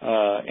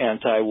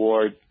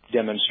anti-war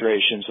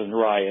demonstrations and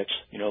riots,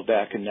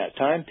 back in that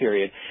time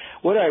period.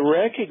 What I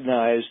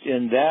recognized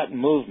in that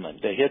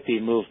movement, the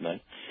hippie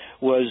movement,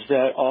 was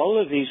that all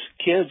of these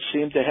kids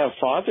seemed to have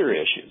father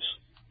issues.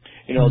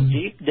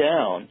 Deep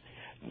down,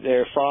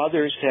 their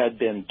fathers had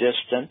been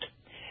distant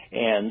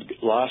and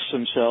lost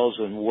themselves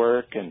in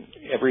work and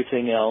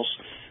everything else.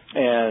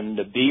 And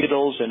the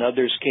Beatles and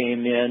others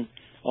came in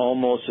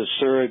almost as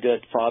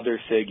surrogate father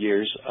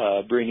figures,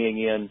 bringing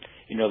in,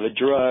 the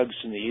drugs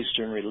and the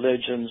Eastern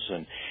religions.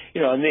 And,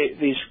 and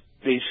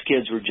these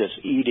kids were just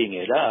eating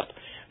it up.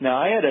 Now,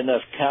 I had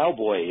enough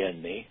cowboy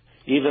in me,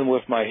 even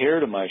with my hair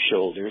to my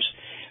shoulders,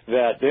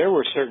 that there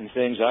were certain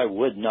things I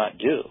would not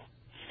do.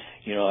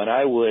 And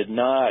I would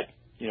not,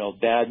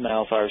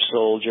 badmouth our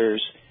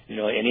soldiers,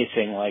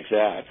 anything like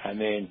that. I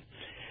mean,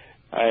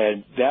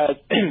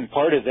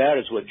 part of that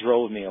is what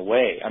drove me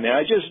away. I mean,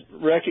 I just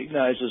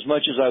recognized, as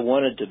much as I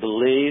wanted to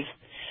believe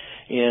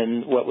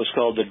in what was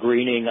called the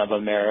Greening of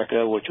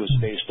America, which was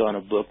based on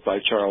a book by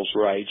Charles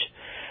Reich,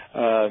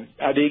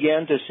 I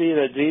began to see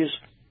that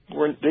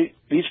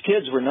these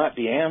kids were not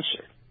the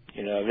answer.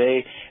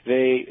 They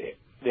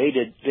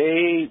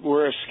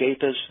were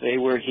escapists, they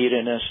were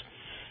hedonists,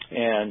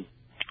 and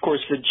of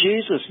course the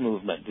Jesus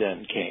movement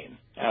then came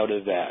out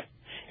of that,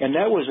 and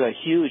that was a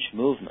huge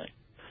movement,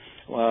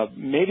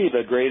 maybe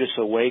the greatest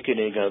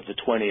awakening of the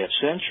 20th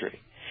century.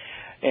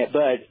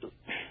 But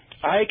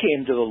I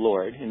came to the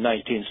Lord in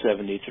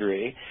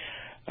 1973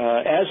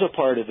 as a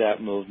part of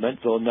that movement,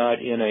 though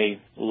not in a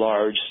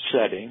large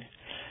setting.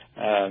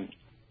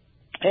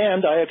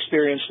 And I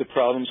experienced the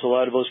problems a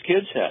lot of those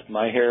kids had.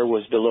 My hair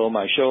was below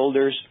my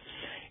shoulders,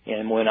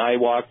 and when I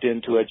walked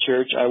into a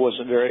church,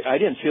 I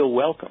didn't feel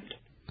welcomed.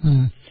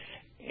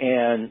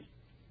 And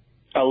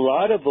a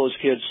lot of those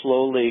kids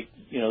slowly,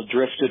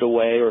 drifted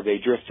away, or they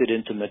drifted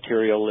into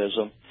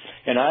materialism.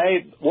 And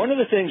one of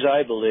the things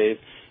I believe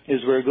is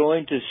we're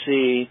going to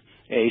see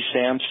a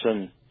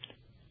Samson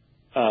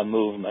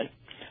movement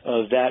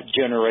of that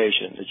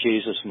generation, the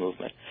Jesus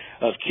movement,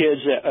 of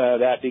kids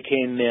that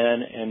became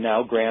men and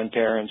now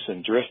grandparents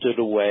and drifted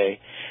away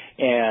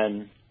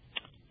and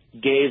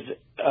gave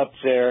up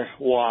their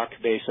walk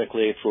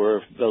basically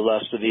for the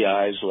lust of the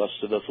eyes, lust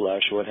of the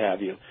flesh, what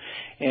have you,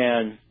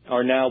 and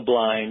are now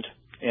blind,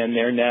 and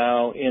they're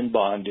now in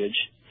bondage,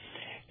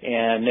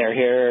 and their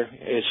hair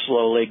is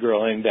slowly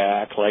growing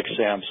back like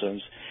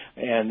Samson's,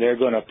 and they're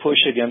going to push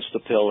against the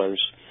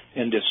pillars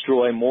and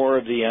destroy more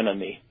of the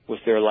enemy with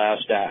their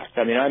last act.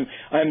 I mean,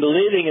 I'm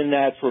believing in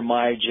that for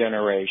my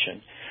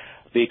generation,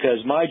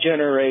 because my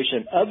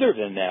generation, other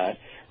than that,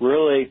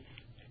 really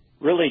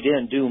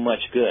didn't do much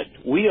good.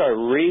 We are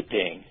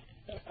reaping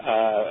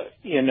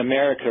in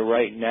America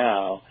right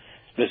now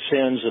the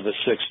sins of the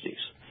 60s.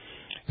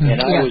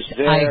 And I was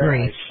there, I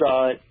agree. I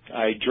saw it,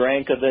 I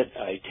drank of it,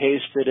 I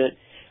tasted it,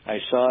 I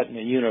saw it in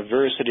the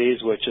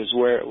universities, which is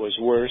where it was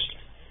worst.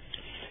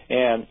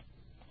 And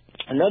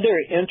another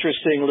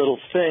interesting little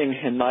thing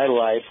in my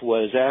life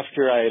was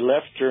after I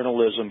left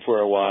journalism for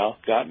a while,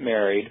 got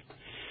married,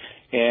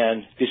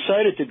 and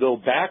decided to go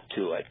back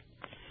to it,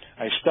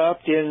 I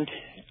stopped in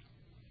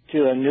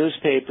to a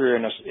newspaper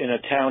in a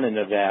town in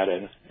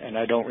Nevada, and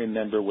I don't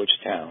remember which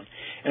town.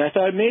 And I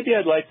thought maybe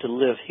I'd like to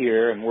live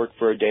here and work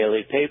for a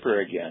daily paper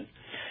again.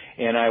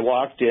 And I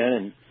walked in,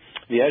 and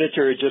the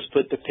editor had just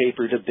put the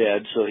paper to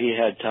bed, so he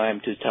had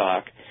time to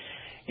talk.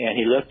 And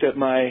he looked at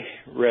my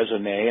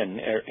resume, and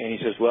he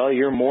says, well,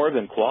 you're more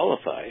than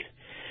qualified.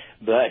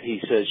 But he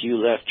says,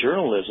 you left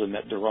journalism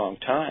at the wrong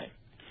time.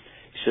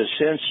 He says,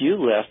 since you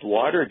left,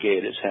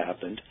 Watergate has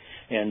happened,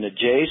 and the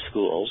J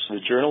schools, the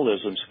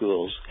journalism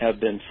schools, have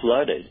been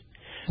flooded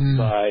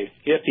by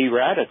hippie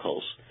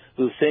radicals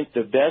who think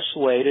the best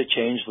way to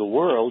change the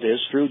world is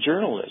through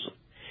journalism.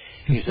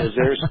 He says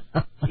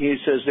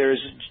there's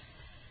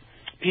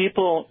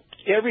people,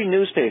 every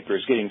newspaper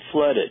is getting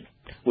flooded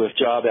with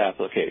job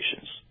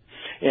applications.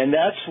 And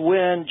that's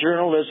when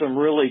journalism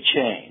really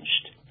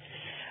changed.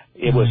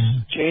 It was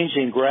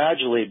changing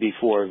gradually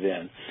before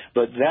then,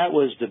 but that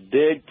was the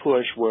big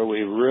push where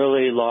we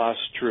really lost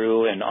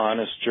true and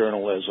honest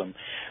journalism,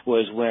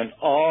 was when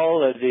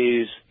all of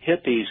these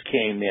hippies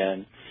came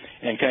in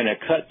and kind of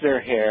cut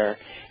their hair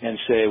and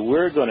say,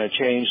 we're going to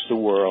change the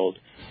world.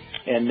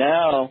 And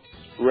now,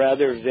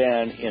 rather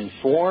than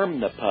inform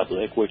the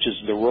public, which is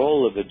the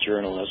role of a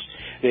journalist,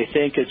 they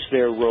think it's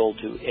their role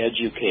to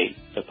educate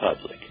the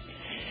public.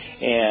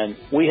 And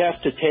we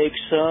have to take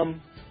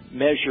some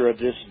measure of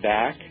this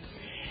back.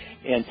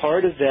 And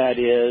part of that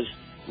is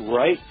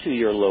write to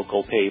your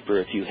local paper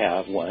if you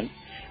have one.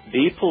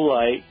 Be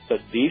polite, but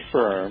be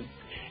firm,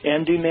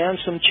 and demand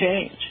some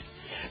change.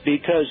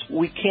 Because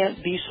we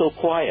can't be so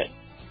quiet.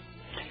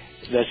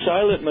 The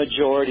silent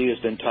majority has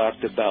been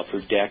talked about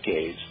for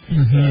decades.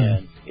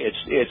 And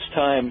it's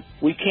time.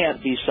 We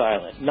can't be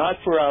silent. Not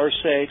for our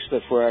sakes,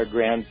 but for our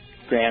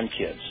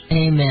grandkids.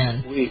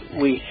 Amen.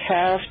 We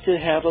have to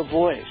have a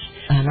voice.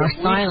 And our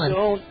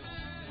silence.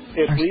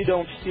 If we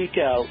don't speak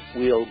out,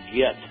 we'll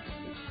get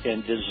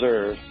and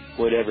deserve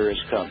whatever is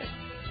coming.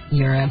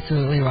 You're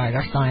absolutely right.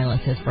 Our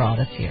silence has brought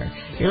us here.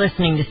 You're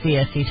listening to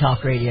CSC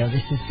Talk Radio.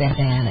 This is Beth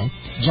Ann, and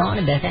John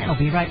and Beth Ann will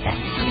be right back.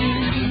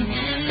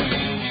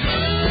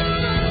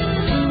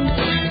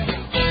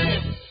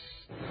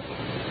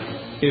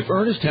 If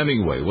Ernest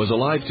Hemingway was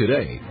alive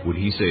today, would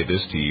he say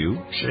this to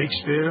you?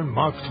 Shakespeare,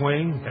 Mark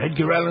Twain,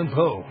 Edgar Allan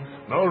Poe,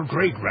 all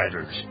great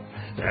writers.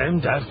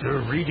 And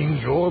after reading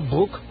your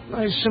book,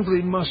 I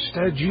simply must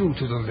add you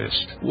to the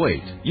list.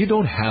 Wait, you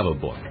don't have a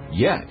book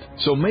yet.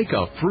 So make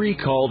a free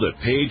call to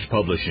Page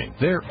Publishing.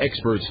 Their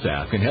expert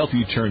staff can help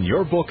you turn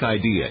your book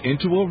idea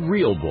into a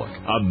real book,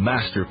 a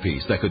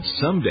masterpiece that could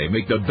someday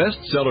make the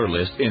bestseller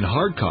list in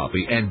hard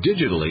copy and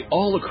digitally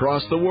all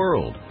across the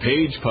world.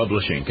 Page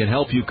Publishing can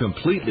help you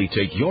completely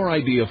take your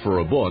idea for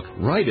a book,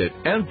 write it,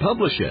 and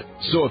publish it.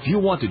 So if you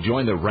want to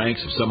join the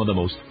ranks of some of the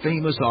most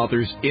famous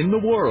authors in the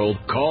world,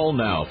 call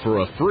now for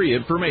a free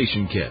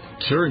information kit.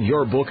 Turn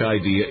your book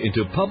idea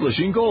into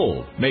publishing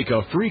gold. Make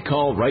a free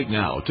call right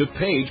now to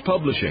Page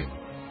Publishing.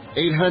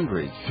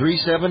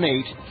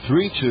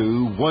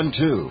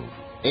 800-378-3212.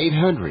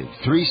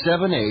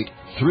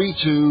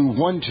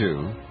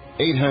 800-378-3212.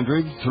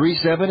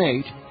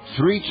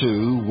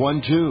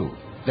 800-378-3212.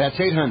 That's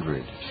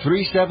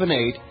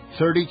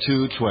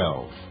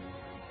 800-378-3212.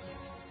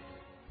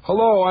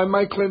 Hello, I'm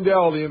Mike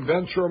Lindell, the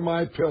inventor of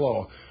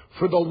MyPillow.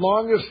 For the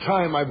longest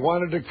time, I've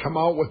wanted to come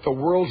out with the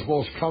world's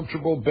most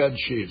comfortable bed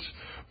sheets.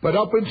 But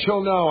up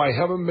until now, I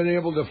haven't been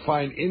able to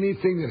find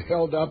anything that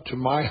held up to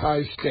my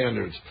high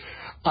standards.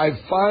 I've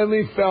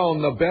finally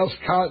found the best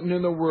cotton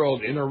in the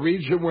world in a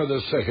region where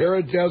the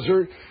Sahara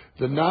Desert,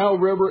 the Nile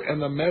River,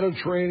 and the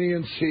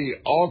Mediterranean Sea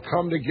all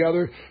come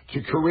together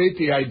to create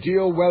the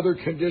ideal weather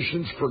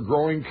conditions for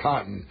growing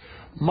cotton.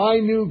 My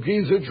new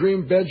Giza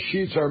Dream bed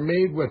sheets are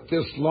made with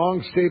this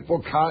long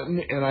staple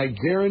cotton, and I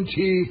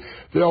guarantee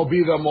they'll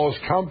be the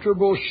most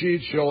comfortable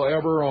sheets you'll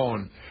ever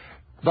own.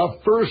 The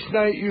first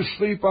night you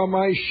sleep on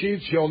my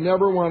sheets, you'll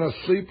never want to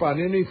sleep on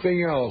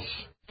anything else.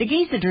 The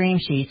Giza Dream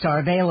Sheets are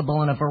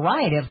available in a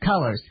variety of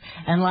colors,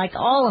 and like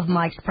all of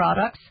Mike's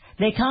products,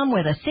 they come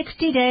with a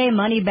 60-day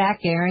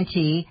money-back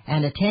guarantee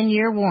and a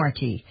 10-year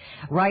warranty.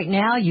 Right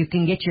now, you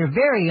can get your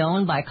very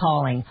own by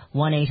calling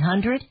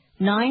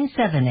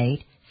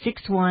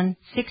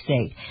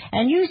 1-800-978-6168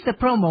 and use the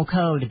promo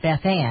code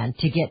BethAnn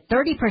to get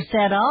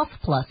 30% off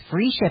plus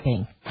free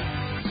shipping.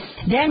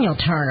 Daniel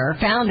Turner,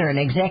 founder and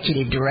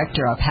executive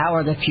director of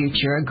Power the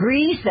Future,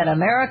 agrees that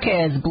America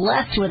is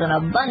blessed with an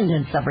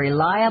abundance of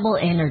reliable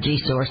energy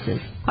sources.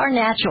 Our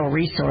natural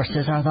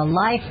resources are the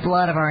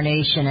lifeblood of our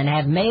nation and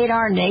have made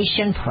our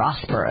nation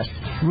prosperous.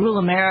 Rural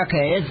America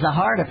is the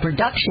heart of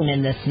production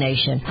in this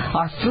nation.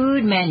 Our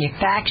food,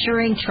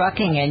 manufacturing,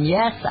 trucking, and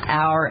yes,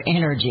 our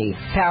energy.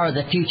 Power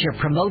the Future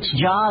promotes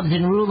jobs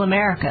in rural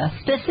America,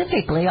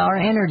 specifically our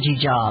energy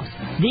jobs.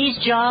 These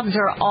jobs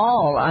are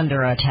all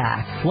under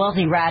attack.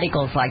 Wealthy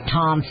radicals like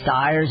Tom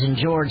Stiers and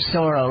George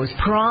Soros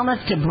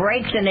promise to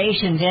break the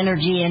nation's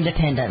energy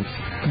independence.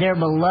 Their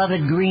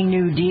beloved Green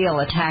New Deal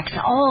attacks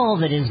all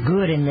that is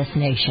good in this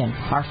nation.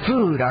 Our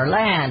food, our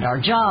land, our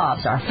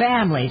jobs, our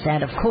families,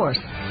 and of course,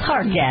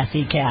 our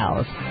gassy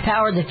cows.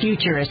 Power the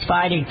Future is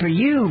fighting for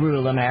you,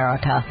 rural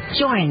America.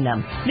 Join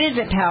them.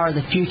 Visit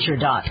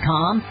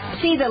PowerTheFuture.com.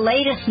 See the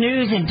latest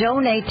news and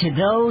donate to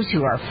those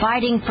who are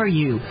fighting for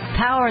you.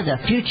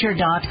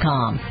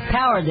 PowerTheFuture.com.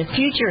 Power the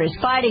Future is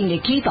fighting to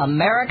keep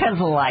America's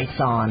lights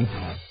on.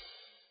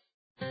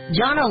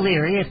 John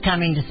O'Leary is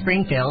coming to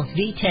Springfield's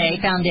Vitae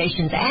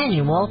Foundation's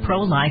annual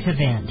pro-life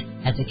event.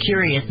 As a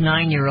curious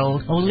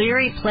 9-year-old,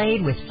 O'Leary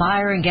played with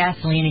fire and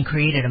gasoline and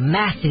created a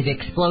massive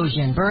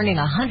explosion, burning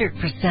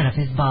 100% of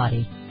his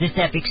body. This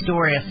epic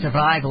story of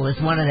survival is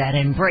one that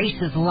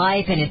embraces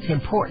life and its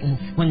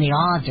importance when the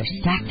odds are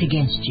stacked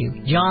against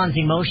you. John's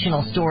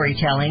emotional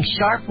storytelling,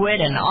 sharp wit,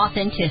 and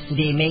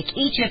authenticity make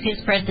each of his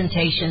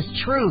presentations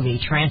truly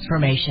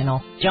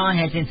transformational. John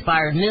has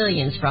inspired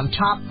millions from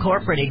top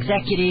corporate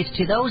executives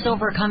to those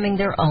overcoming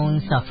their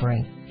own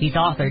suffering. He's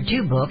authored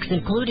 2 books,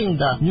 including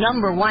the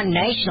 #1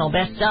 national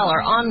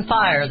bestseller, On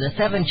Fire, The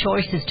 7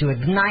 Choices to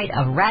Ignite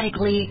a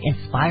Radically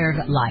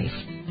Inspired Life.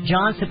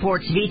 John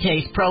supports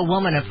Vitae's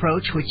pro-woman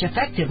approach, which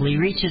effectively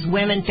reaches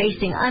women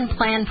facing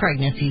unplanned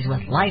pregnancies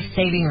with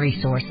life-saving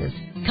resources.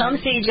 Come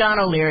see John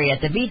O'Leary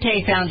at the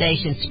Vitae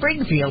Foundation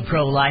Springfield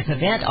Pro-Life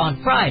event on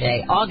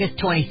Friday, August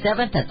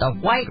 27th at the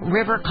White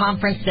River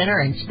Conference Center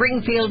in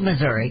Springfield,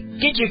 Missouri.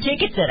 Get your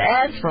tickets at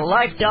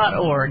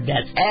adsforlife.org.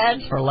 That's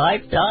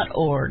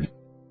adsforlife.org.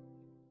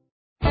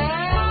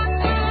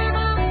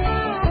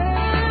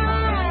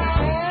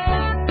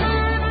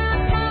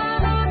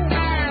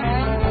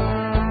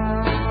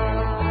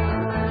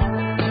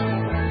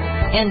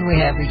 And we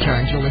have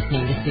returned. You're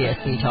listening to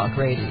CSC Talk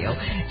Radio.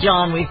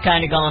 John, we've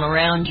kind of gone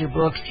around your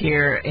books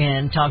here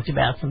and talked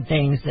about some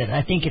things that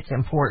I think it's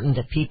important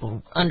that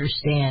people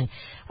understand.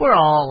 We're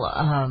all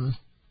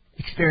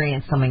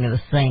experience some of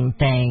the same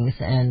things,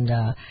 and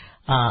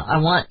I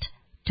want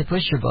to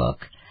push your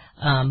book,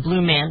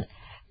 Blue Men.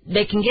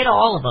 they can get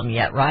all of them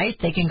yet, right?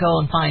 They can go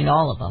and find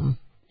all of them.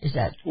 Is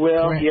that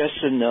correct? Yes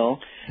and no.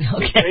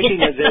 Okay. The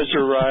Breaking of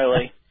Ezra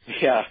Riley,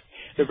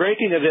 The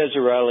Breaking of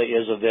Ezra Riley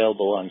is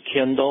available on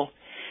Kindle,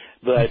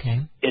 but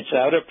it's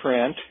out of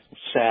print,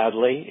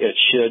 sadly. It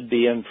should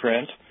be in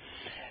print.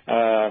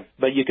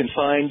 But you can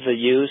find the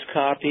used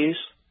copies.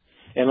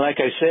 And like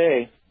I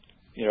say,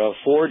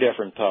 4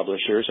 different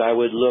publishers. I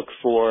would look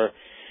for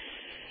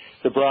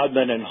the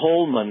Broadman and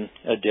Holman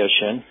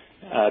edition,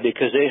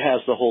 because it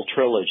has the whole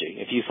trilogy.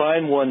 If you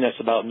find one that's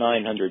about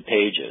 900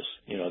 pages,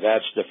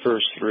 that's the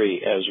first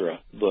 3 Ezra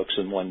books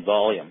in one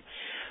volume.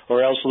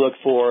 Or else look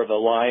for the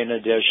Lion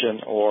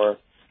edition or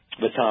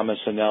the Thomas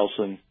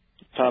Nelson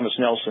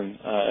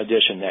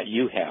edition that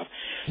you have.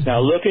 Now,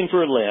 Looking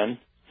for Lynn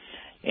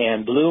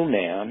and Blue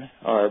Man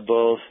are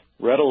both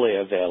readily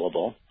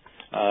available,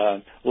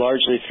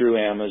 largely through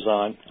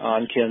Amazon,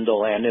 on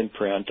Kindle and in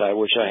print. I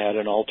wish I had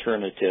an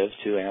alternative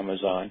to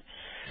Amazon.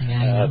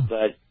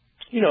 But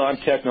I'm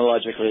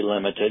technologically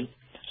limited,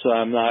 so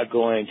I'm not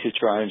going to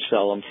try and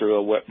sell them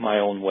through my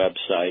own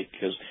website,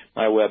 because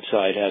my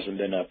website hasn't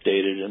been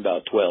updated in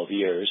about 12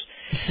 years.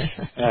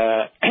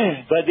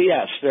 But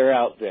yes, they're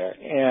out there.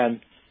 And,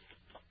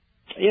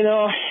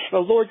 the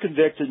Lord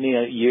convicted me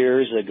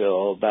years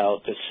ago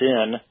about the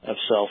sin of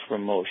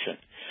self-promotion.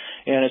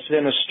 And it's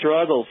been a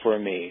struggle for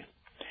me.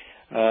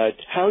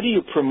 How do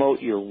you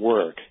promote your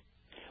work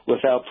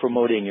without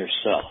promoting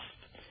yourself?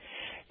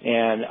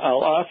 And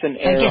I'll often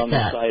err on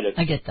the side of...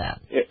 I get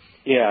that.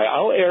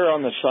 I'll err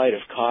on the side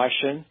of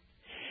caution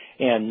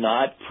and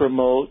not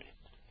promote,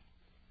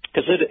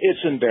 because it's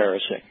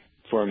embarrassing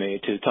for me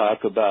to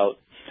talk about...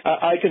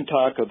 I can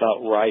talk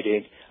about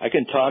writing, I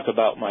can talk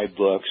about my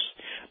books,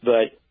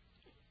 but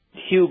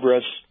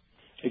hubris,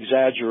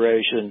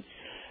 exaggeration,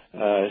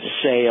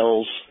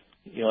 sales,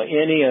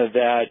 any of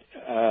that,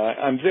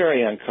 I'm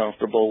very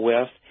uncomfortable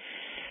with.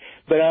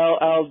 But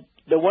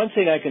the one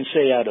thing I can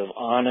say out of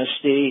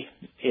honesty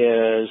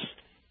is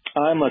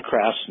I'm a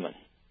craftsman.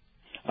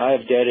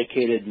 I've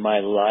dedicated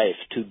my life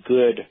to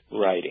good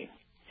writing,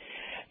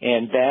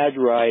 and bad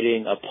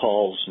writing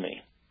appalls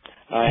me.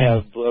 I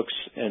have books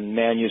and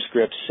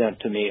manuscripts sent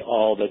to me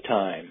all the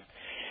time,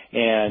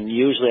 and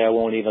usually I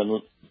won't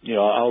even,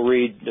 I'll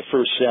read the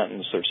first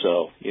sentence or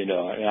so,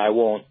 and I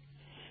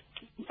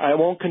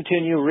won't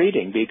continue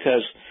reading,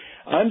 because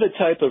I'm the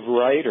type of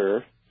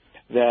writer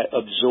that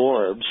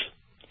absorbs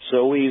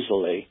so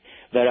easily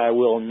that I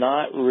will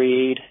not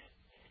read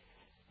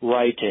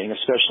writing,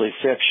 especially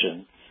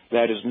fiction,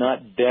 that is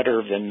not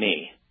better than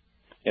me.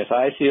 If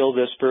I feel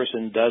this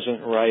person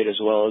doesn't write as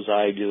well as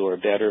I do or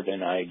better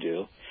than I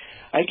do,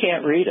 I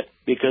can't read it,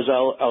 because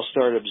I'll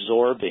start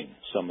absorbing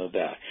some of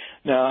that.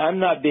 Now, I'm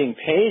not being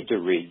paid to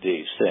read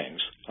these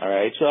things, all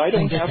right? So I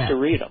don't have to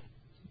read them.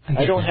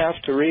 I don't have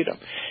to read them.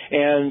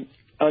 And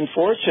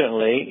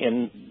unfortunately,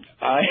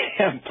 I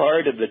am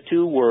part of the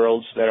 2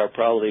 worlds that are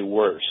probably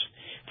worse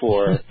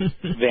for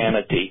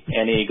vanity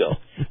and ego.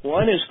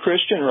 One is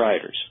Christian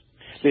writers,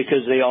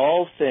 because they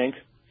all think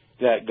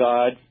that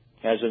God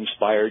has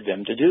inspired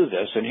them to do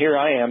this. And here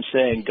I am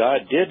saying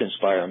God did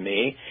inspire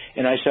me,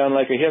 and I sound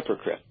like a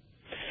hypocrite.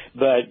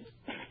 But,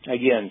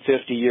 again,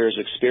 50 years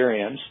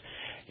experience,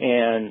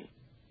 and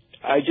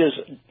I just,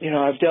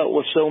 I've dealt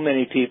with so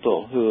many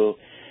people who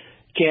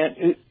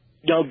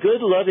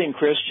good, loving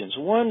Christians,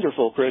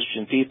 wonderful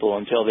Christian people,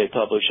 until they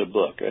publish a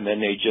book, and then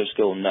they just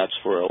go nuts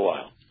for a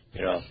while,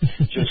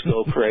 just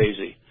go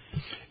crazy.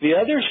 The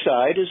other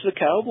side is the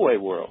cowboy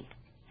world.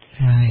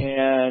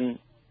 Right.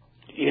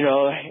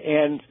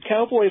 And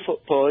cowboy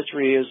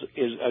poetry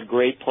is a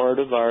great part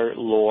of our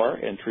lore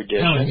and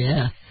tradition. Oh,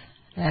 yeah.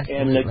 Absolutely.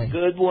 And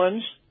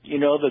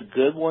the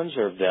good ones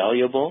are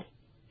valuable.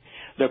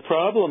 The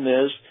problem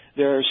is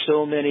there are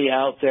so many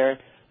out there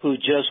who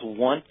just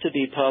want to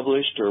be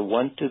published or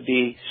want to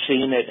be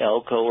seen at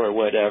Elko or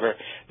whatever,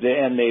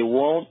 and they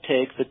won't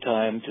take the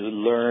time to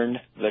learn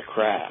the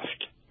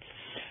craft.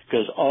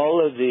 Because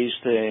all of these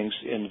things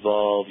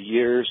involve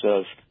years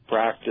of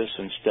practice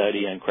and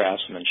study and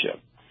craftsmanship.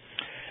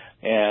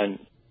 And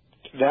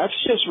that's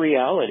just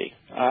reality.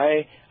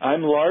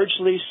 I'm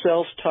largely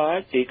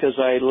self-taught because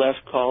I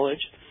left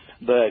college,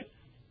 but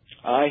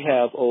I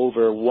have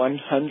over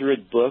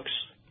 100 books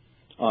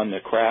on the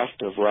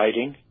craft of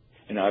writing,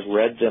 and I've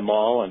read them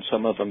all, and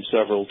some of them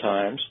several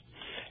times.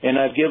 And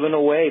I've given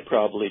away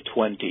probably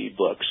 20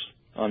 books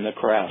on the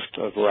craft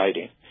of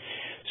writing.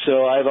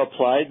 So I've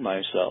applied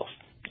myself.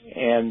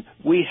 And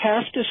we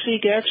have to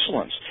seek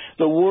excellence.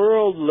 The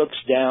world looks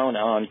down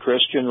on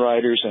Christian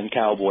writers and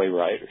cowboy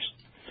writers.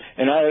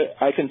 And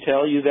I can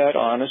tell you that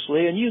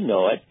honestly, and you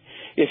know it.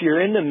 If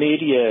you're in the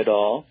media at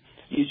all,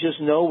 you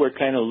just know we're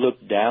kind of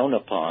looked down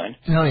upon.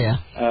 Oh,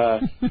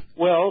 yeah.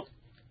 Well,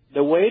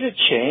 the way to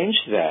change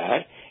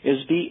that is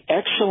be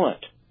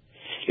excellent.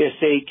 If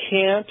they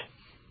can't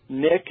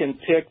nick and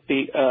pick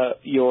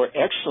your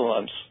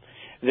excellence,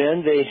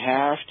 then they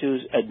have to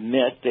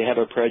admit they have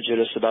a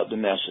prejudice about the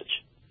message.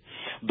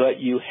 But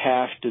you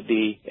have to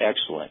be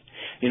excellent.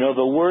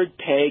 The word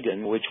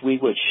pagan, which we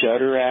would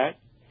shudder at,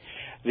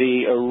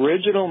 The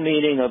original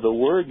meaning of the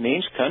word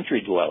means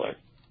country dweller.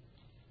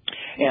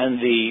 And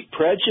the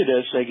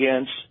prejudice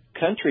against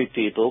country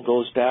people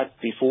goes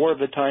back before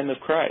the time of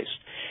Christ.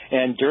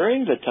 And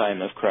during the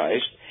time of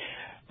Christ,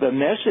 the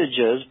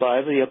messages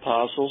by the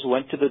apostles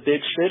went to the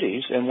big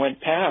cities and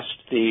went past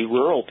the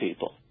rural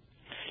people.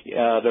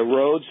 The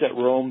roads that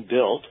Rome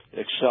built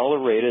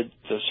accelerated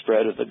the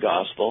spread of the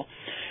gospel,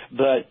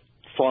 but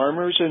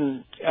farmers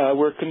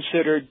were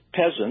considered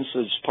peasants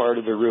as part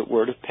of the root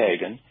word of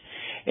pagan,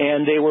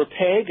 and they were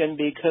pagan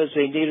because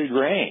they needed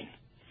rain,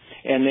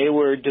 and they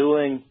were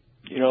doing,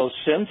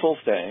 sinful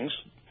things,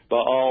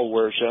 Baal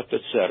worship,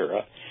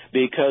 etc.,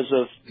 because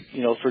of,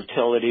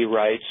 fertility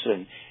rites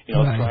and,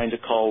 Right. trying to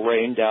call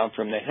rain down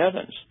from the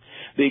heavens,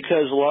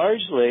 because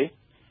largely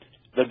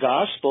the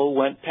gospel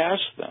went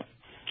past them.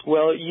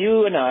 Well,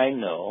 you and I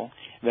know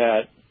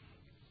that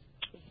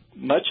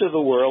much of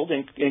the world,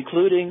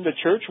 including the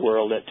church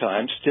world at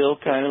times, still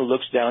kind of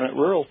looks down at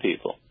rural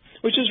people,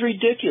 which is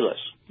ridiculous,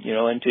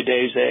 in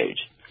today's age.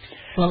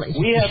 Well,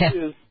 We have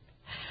to...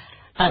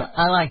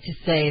 I like to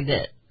say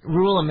that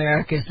rural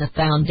America is the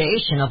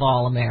foundation of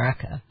all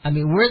America. I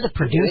mean, we're the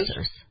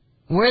producers.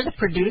 We're the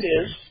producers.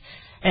 It is.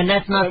 And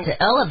that's not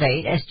to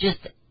elevate.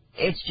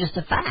 It's just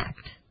a fact.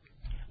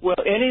 Well,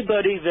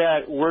 anybody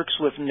that works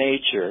with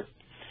nature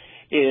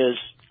is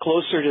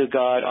closer to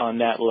God on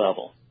that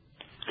level,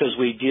 because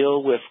we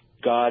deal with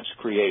God's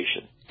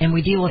creation. And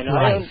we deal with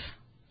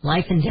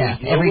life and death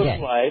every day.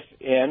 Life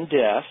and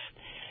death.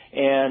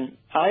 And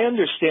I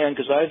understand,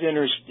 because I've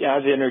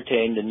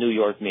entertained the New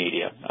York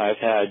media. I've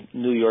had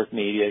New York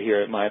media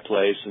here at my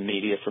place and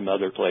media from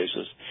other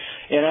places.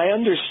 And I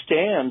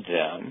understand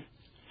them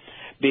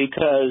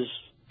because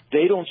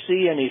they don't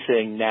see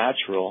anything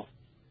natural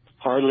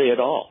hardly at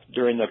all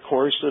during the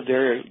course of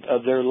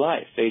their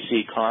life. They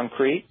see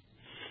concrete,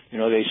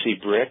 they see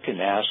brick and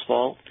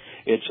asphalt.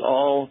 It's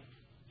all,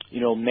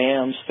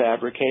 man's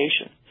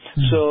fabrication.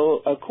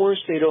 So, of course,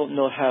 they don't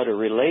know how to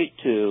relate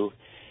to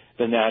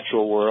the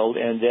natural world,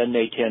 and then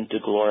they tend to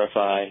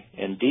glorify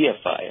and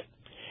deify it.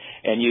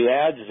 And you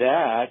add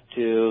that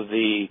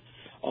to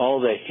all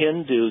the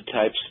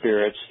Hindu-type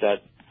spirits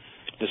that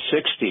the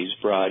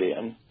 60s brought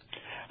in,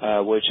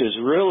 which is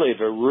really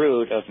the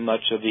root of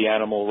much of the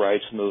animal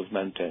rights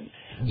movement and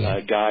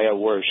Gaia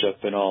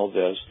worship and all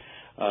this.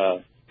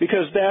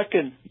 Because back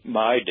in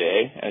my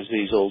day, as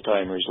these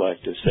old-timers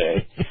like to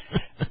say,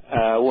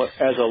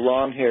 as a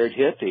long-haired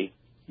hippie,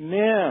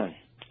 man,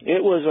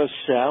 it was a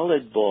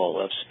salad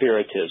bowl of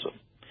spiritism.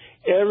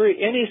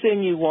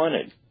 Anything you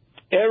wanted,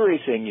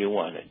 everything you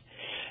wanted.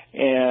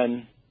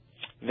 And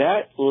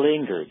that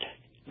lingered.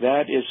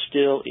 That is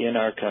still in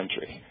our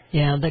country.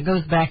 Yeah, that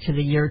goes back to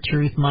the your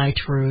truth, my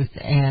truth,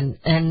 and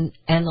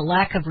the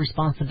lack of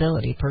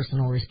responsibility,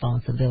 personal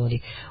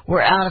responsibility.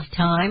 We're out of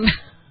time.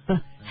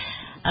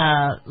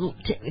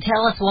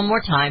 Tell us one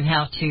more time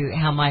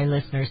how my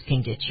listeners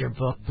can get your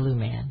book, Blue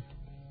Man.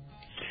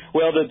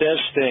 Well, the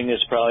best thing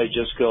is probably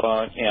just go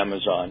on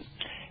Amazon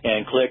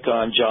and click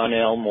on John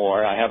L.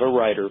 Moore. I have a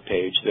writer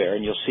page there,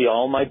 and you'll see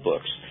all my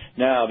books.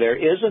 Now, there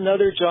is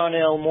another John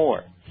L.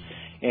 Moore,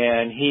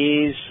 and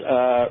he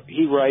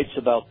writes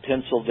about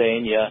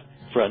Pennsylvania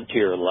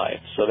frontier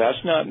life. So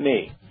that's not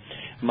me.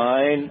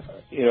 Mine,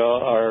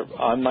 are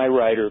on my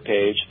writer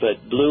page,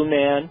 but Blue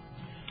Man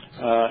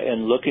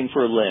and Looking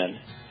for Lynn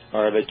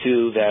are the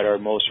two that are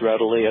most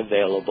readily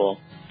available,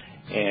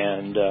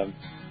 and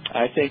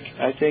I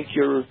think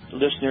your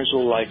listeners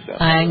will like them.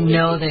 I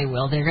know they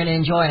will. They're going to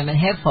enjoy them. And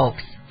hey,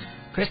 folks,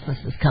 Christmas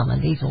is coming.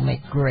 These will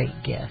make great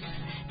gifts.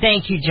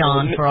 Thank you,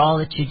 John, for all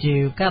that you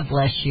do. God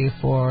bless you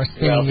for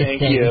spending this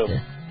day with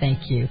us.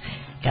 Thank you.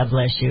 God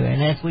bless you.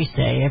 And as we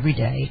say every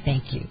day,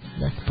 thank you.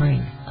 Let's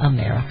bring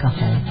America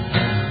home.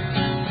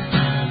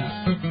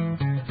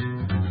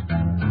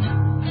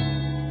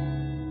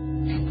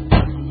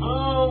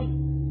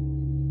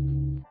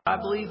 I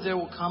believe there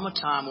will come a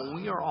time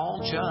when we are all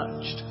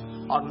judged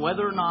on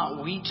whether or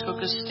not we took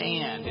a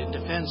stand in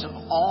defense of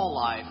all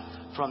life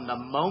from the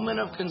moment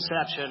of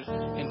conception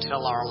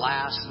until our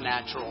last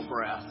natural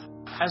breath.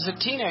 As a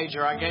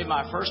teenager, I gave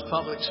my first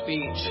public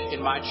speech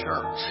in my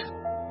church.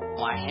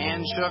 My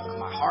hand shook,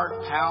 my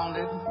heart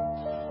pounded.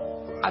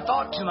 I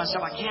thought to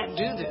myself, I can't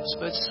do this,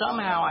 but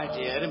somehow I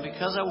did, and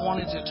because I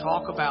wanted to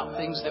talk about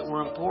things that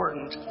were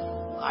important,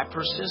 I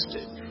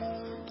persisted.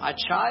 I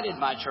chided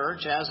my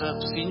church as a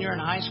senior in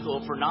high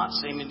school for not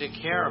seeming to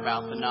care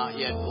about the not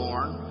yet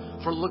born,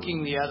 for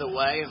looking the other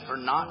way, and for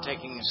not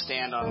taking a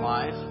stand on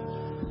life.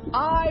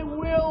 I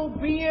will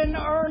be in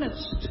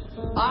earnest.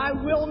 I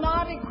will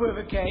not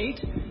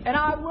equivocate, and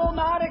I will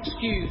not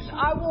excuse.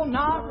 I will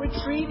not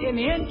retreat an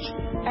inch,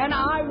 and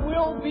I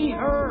will be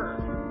heard.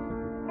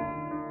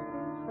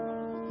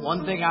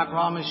 One thing I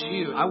promise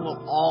you, I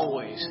will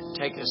always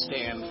take a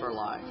stand for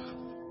life.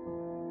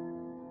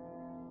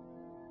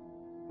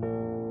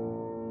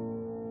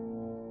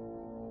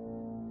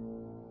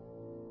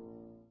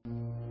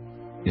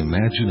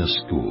 Imagine a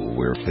school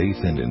where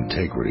faith and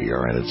integrity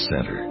are at its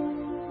center,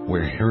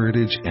 where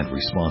heritage and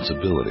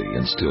responsibility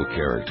instill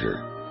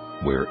character,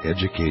 where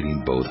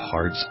educating both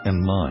hearts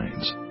and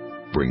minds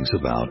brings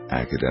about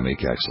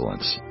academic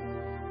excellence.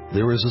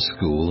 There is a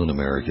school in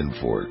American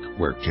Fork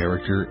where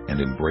character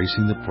and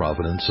embracing the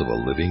providence of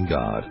a living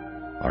God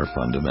are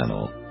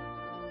fundamental,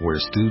 where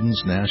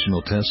students'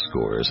 national test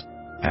scores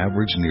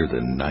average near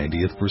the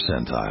 90th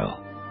percentile.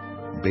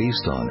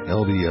 Based on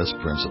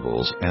LDS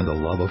principles and a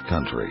love of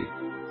country,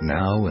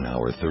 now in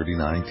our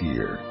 39th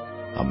year,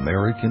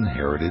 American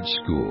Heritage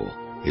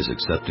School is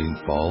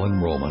accepting fall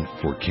enrollment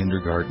for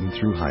kindergarten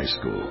through high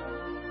school.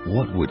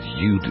 What would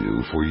you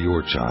do for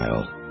your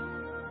child?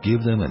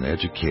 Give them an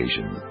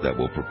education that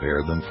will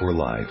prepare them for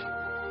life.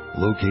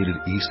 Located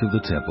east of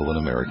the Temple in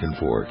American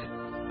Fork,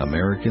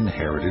 American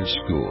Heritage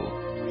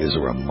School is a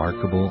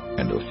remarkable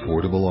and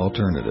affordable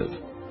alternative.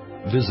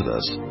 Visit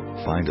us,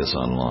 find us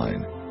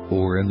online,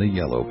 or in the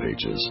Yellow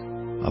Pages.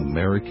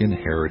 American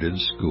Heritage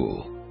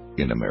School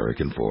in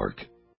American Fork.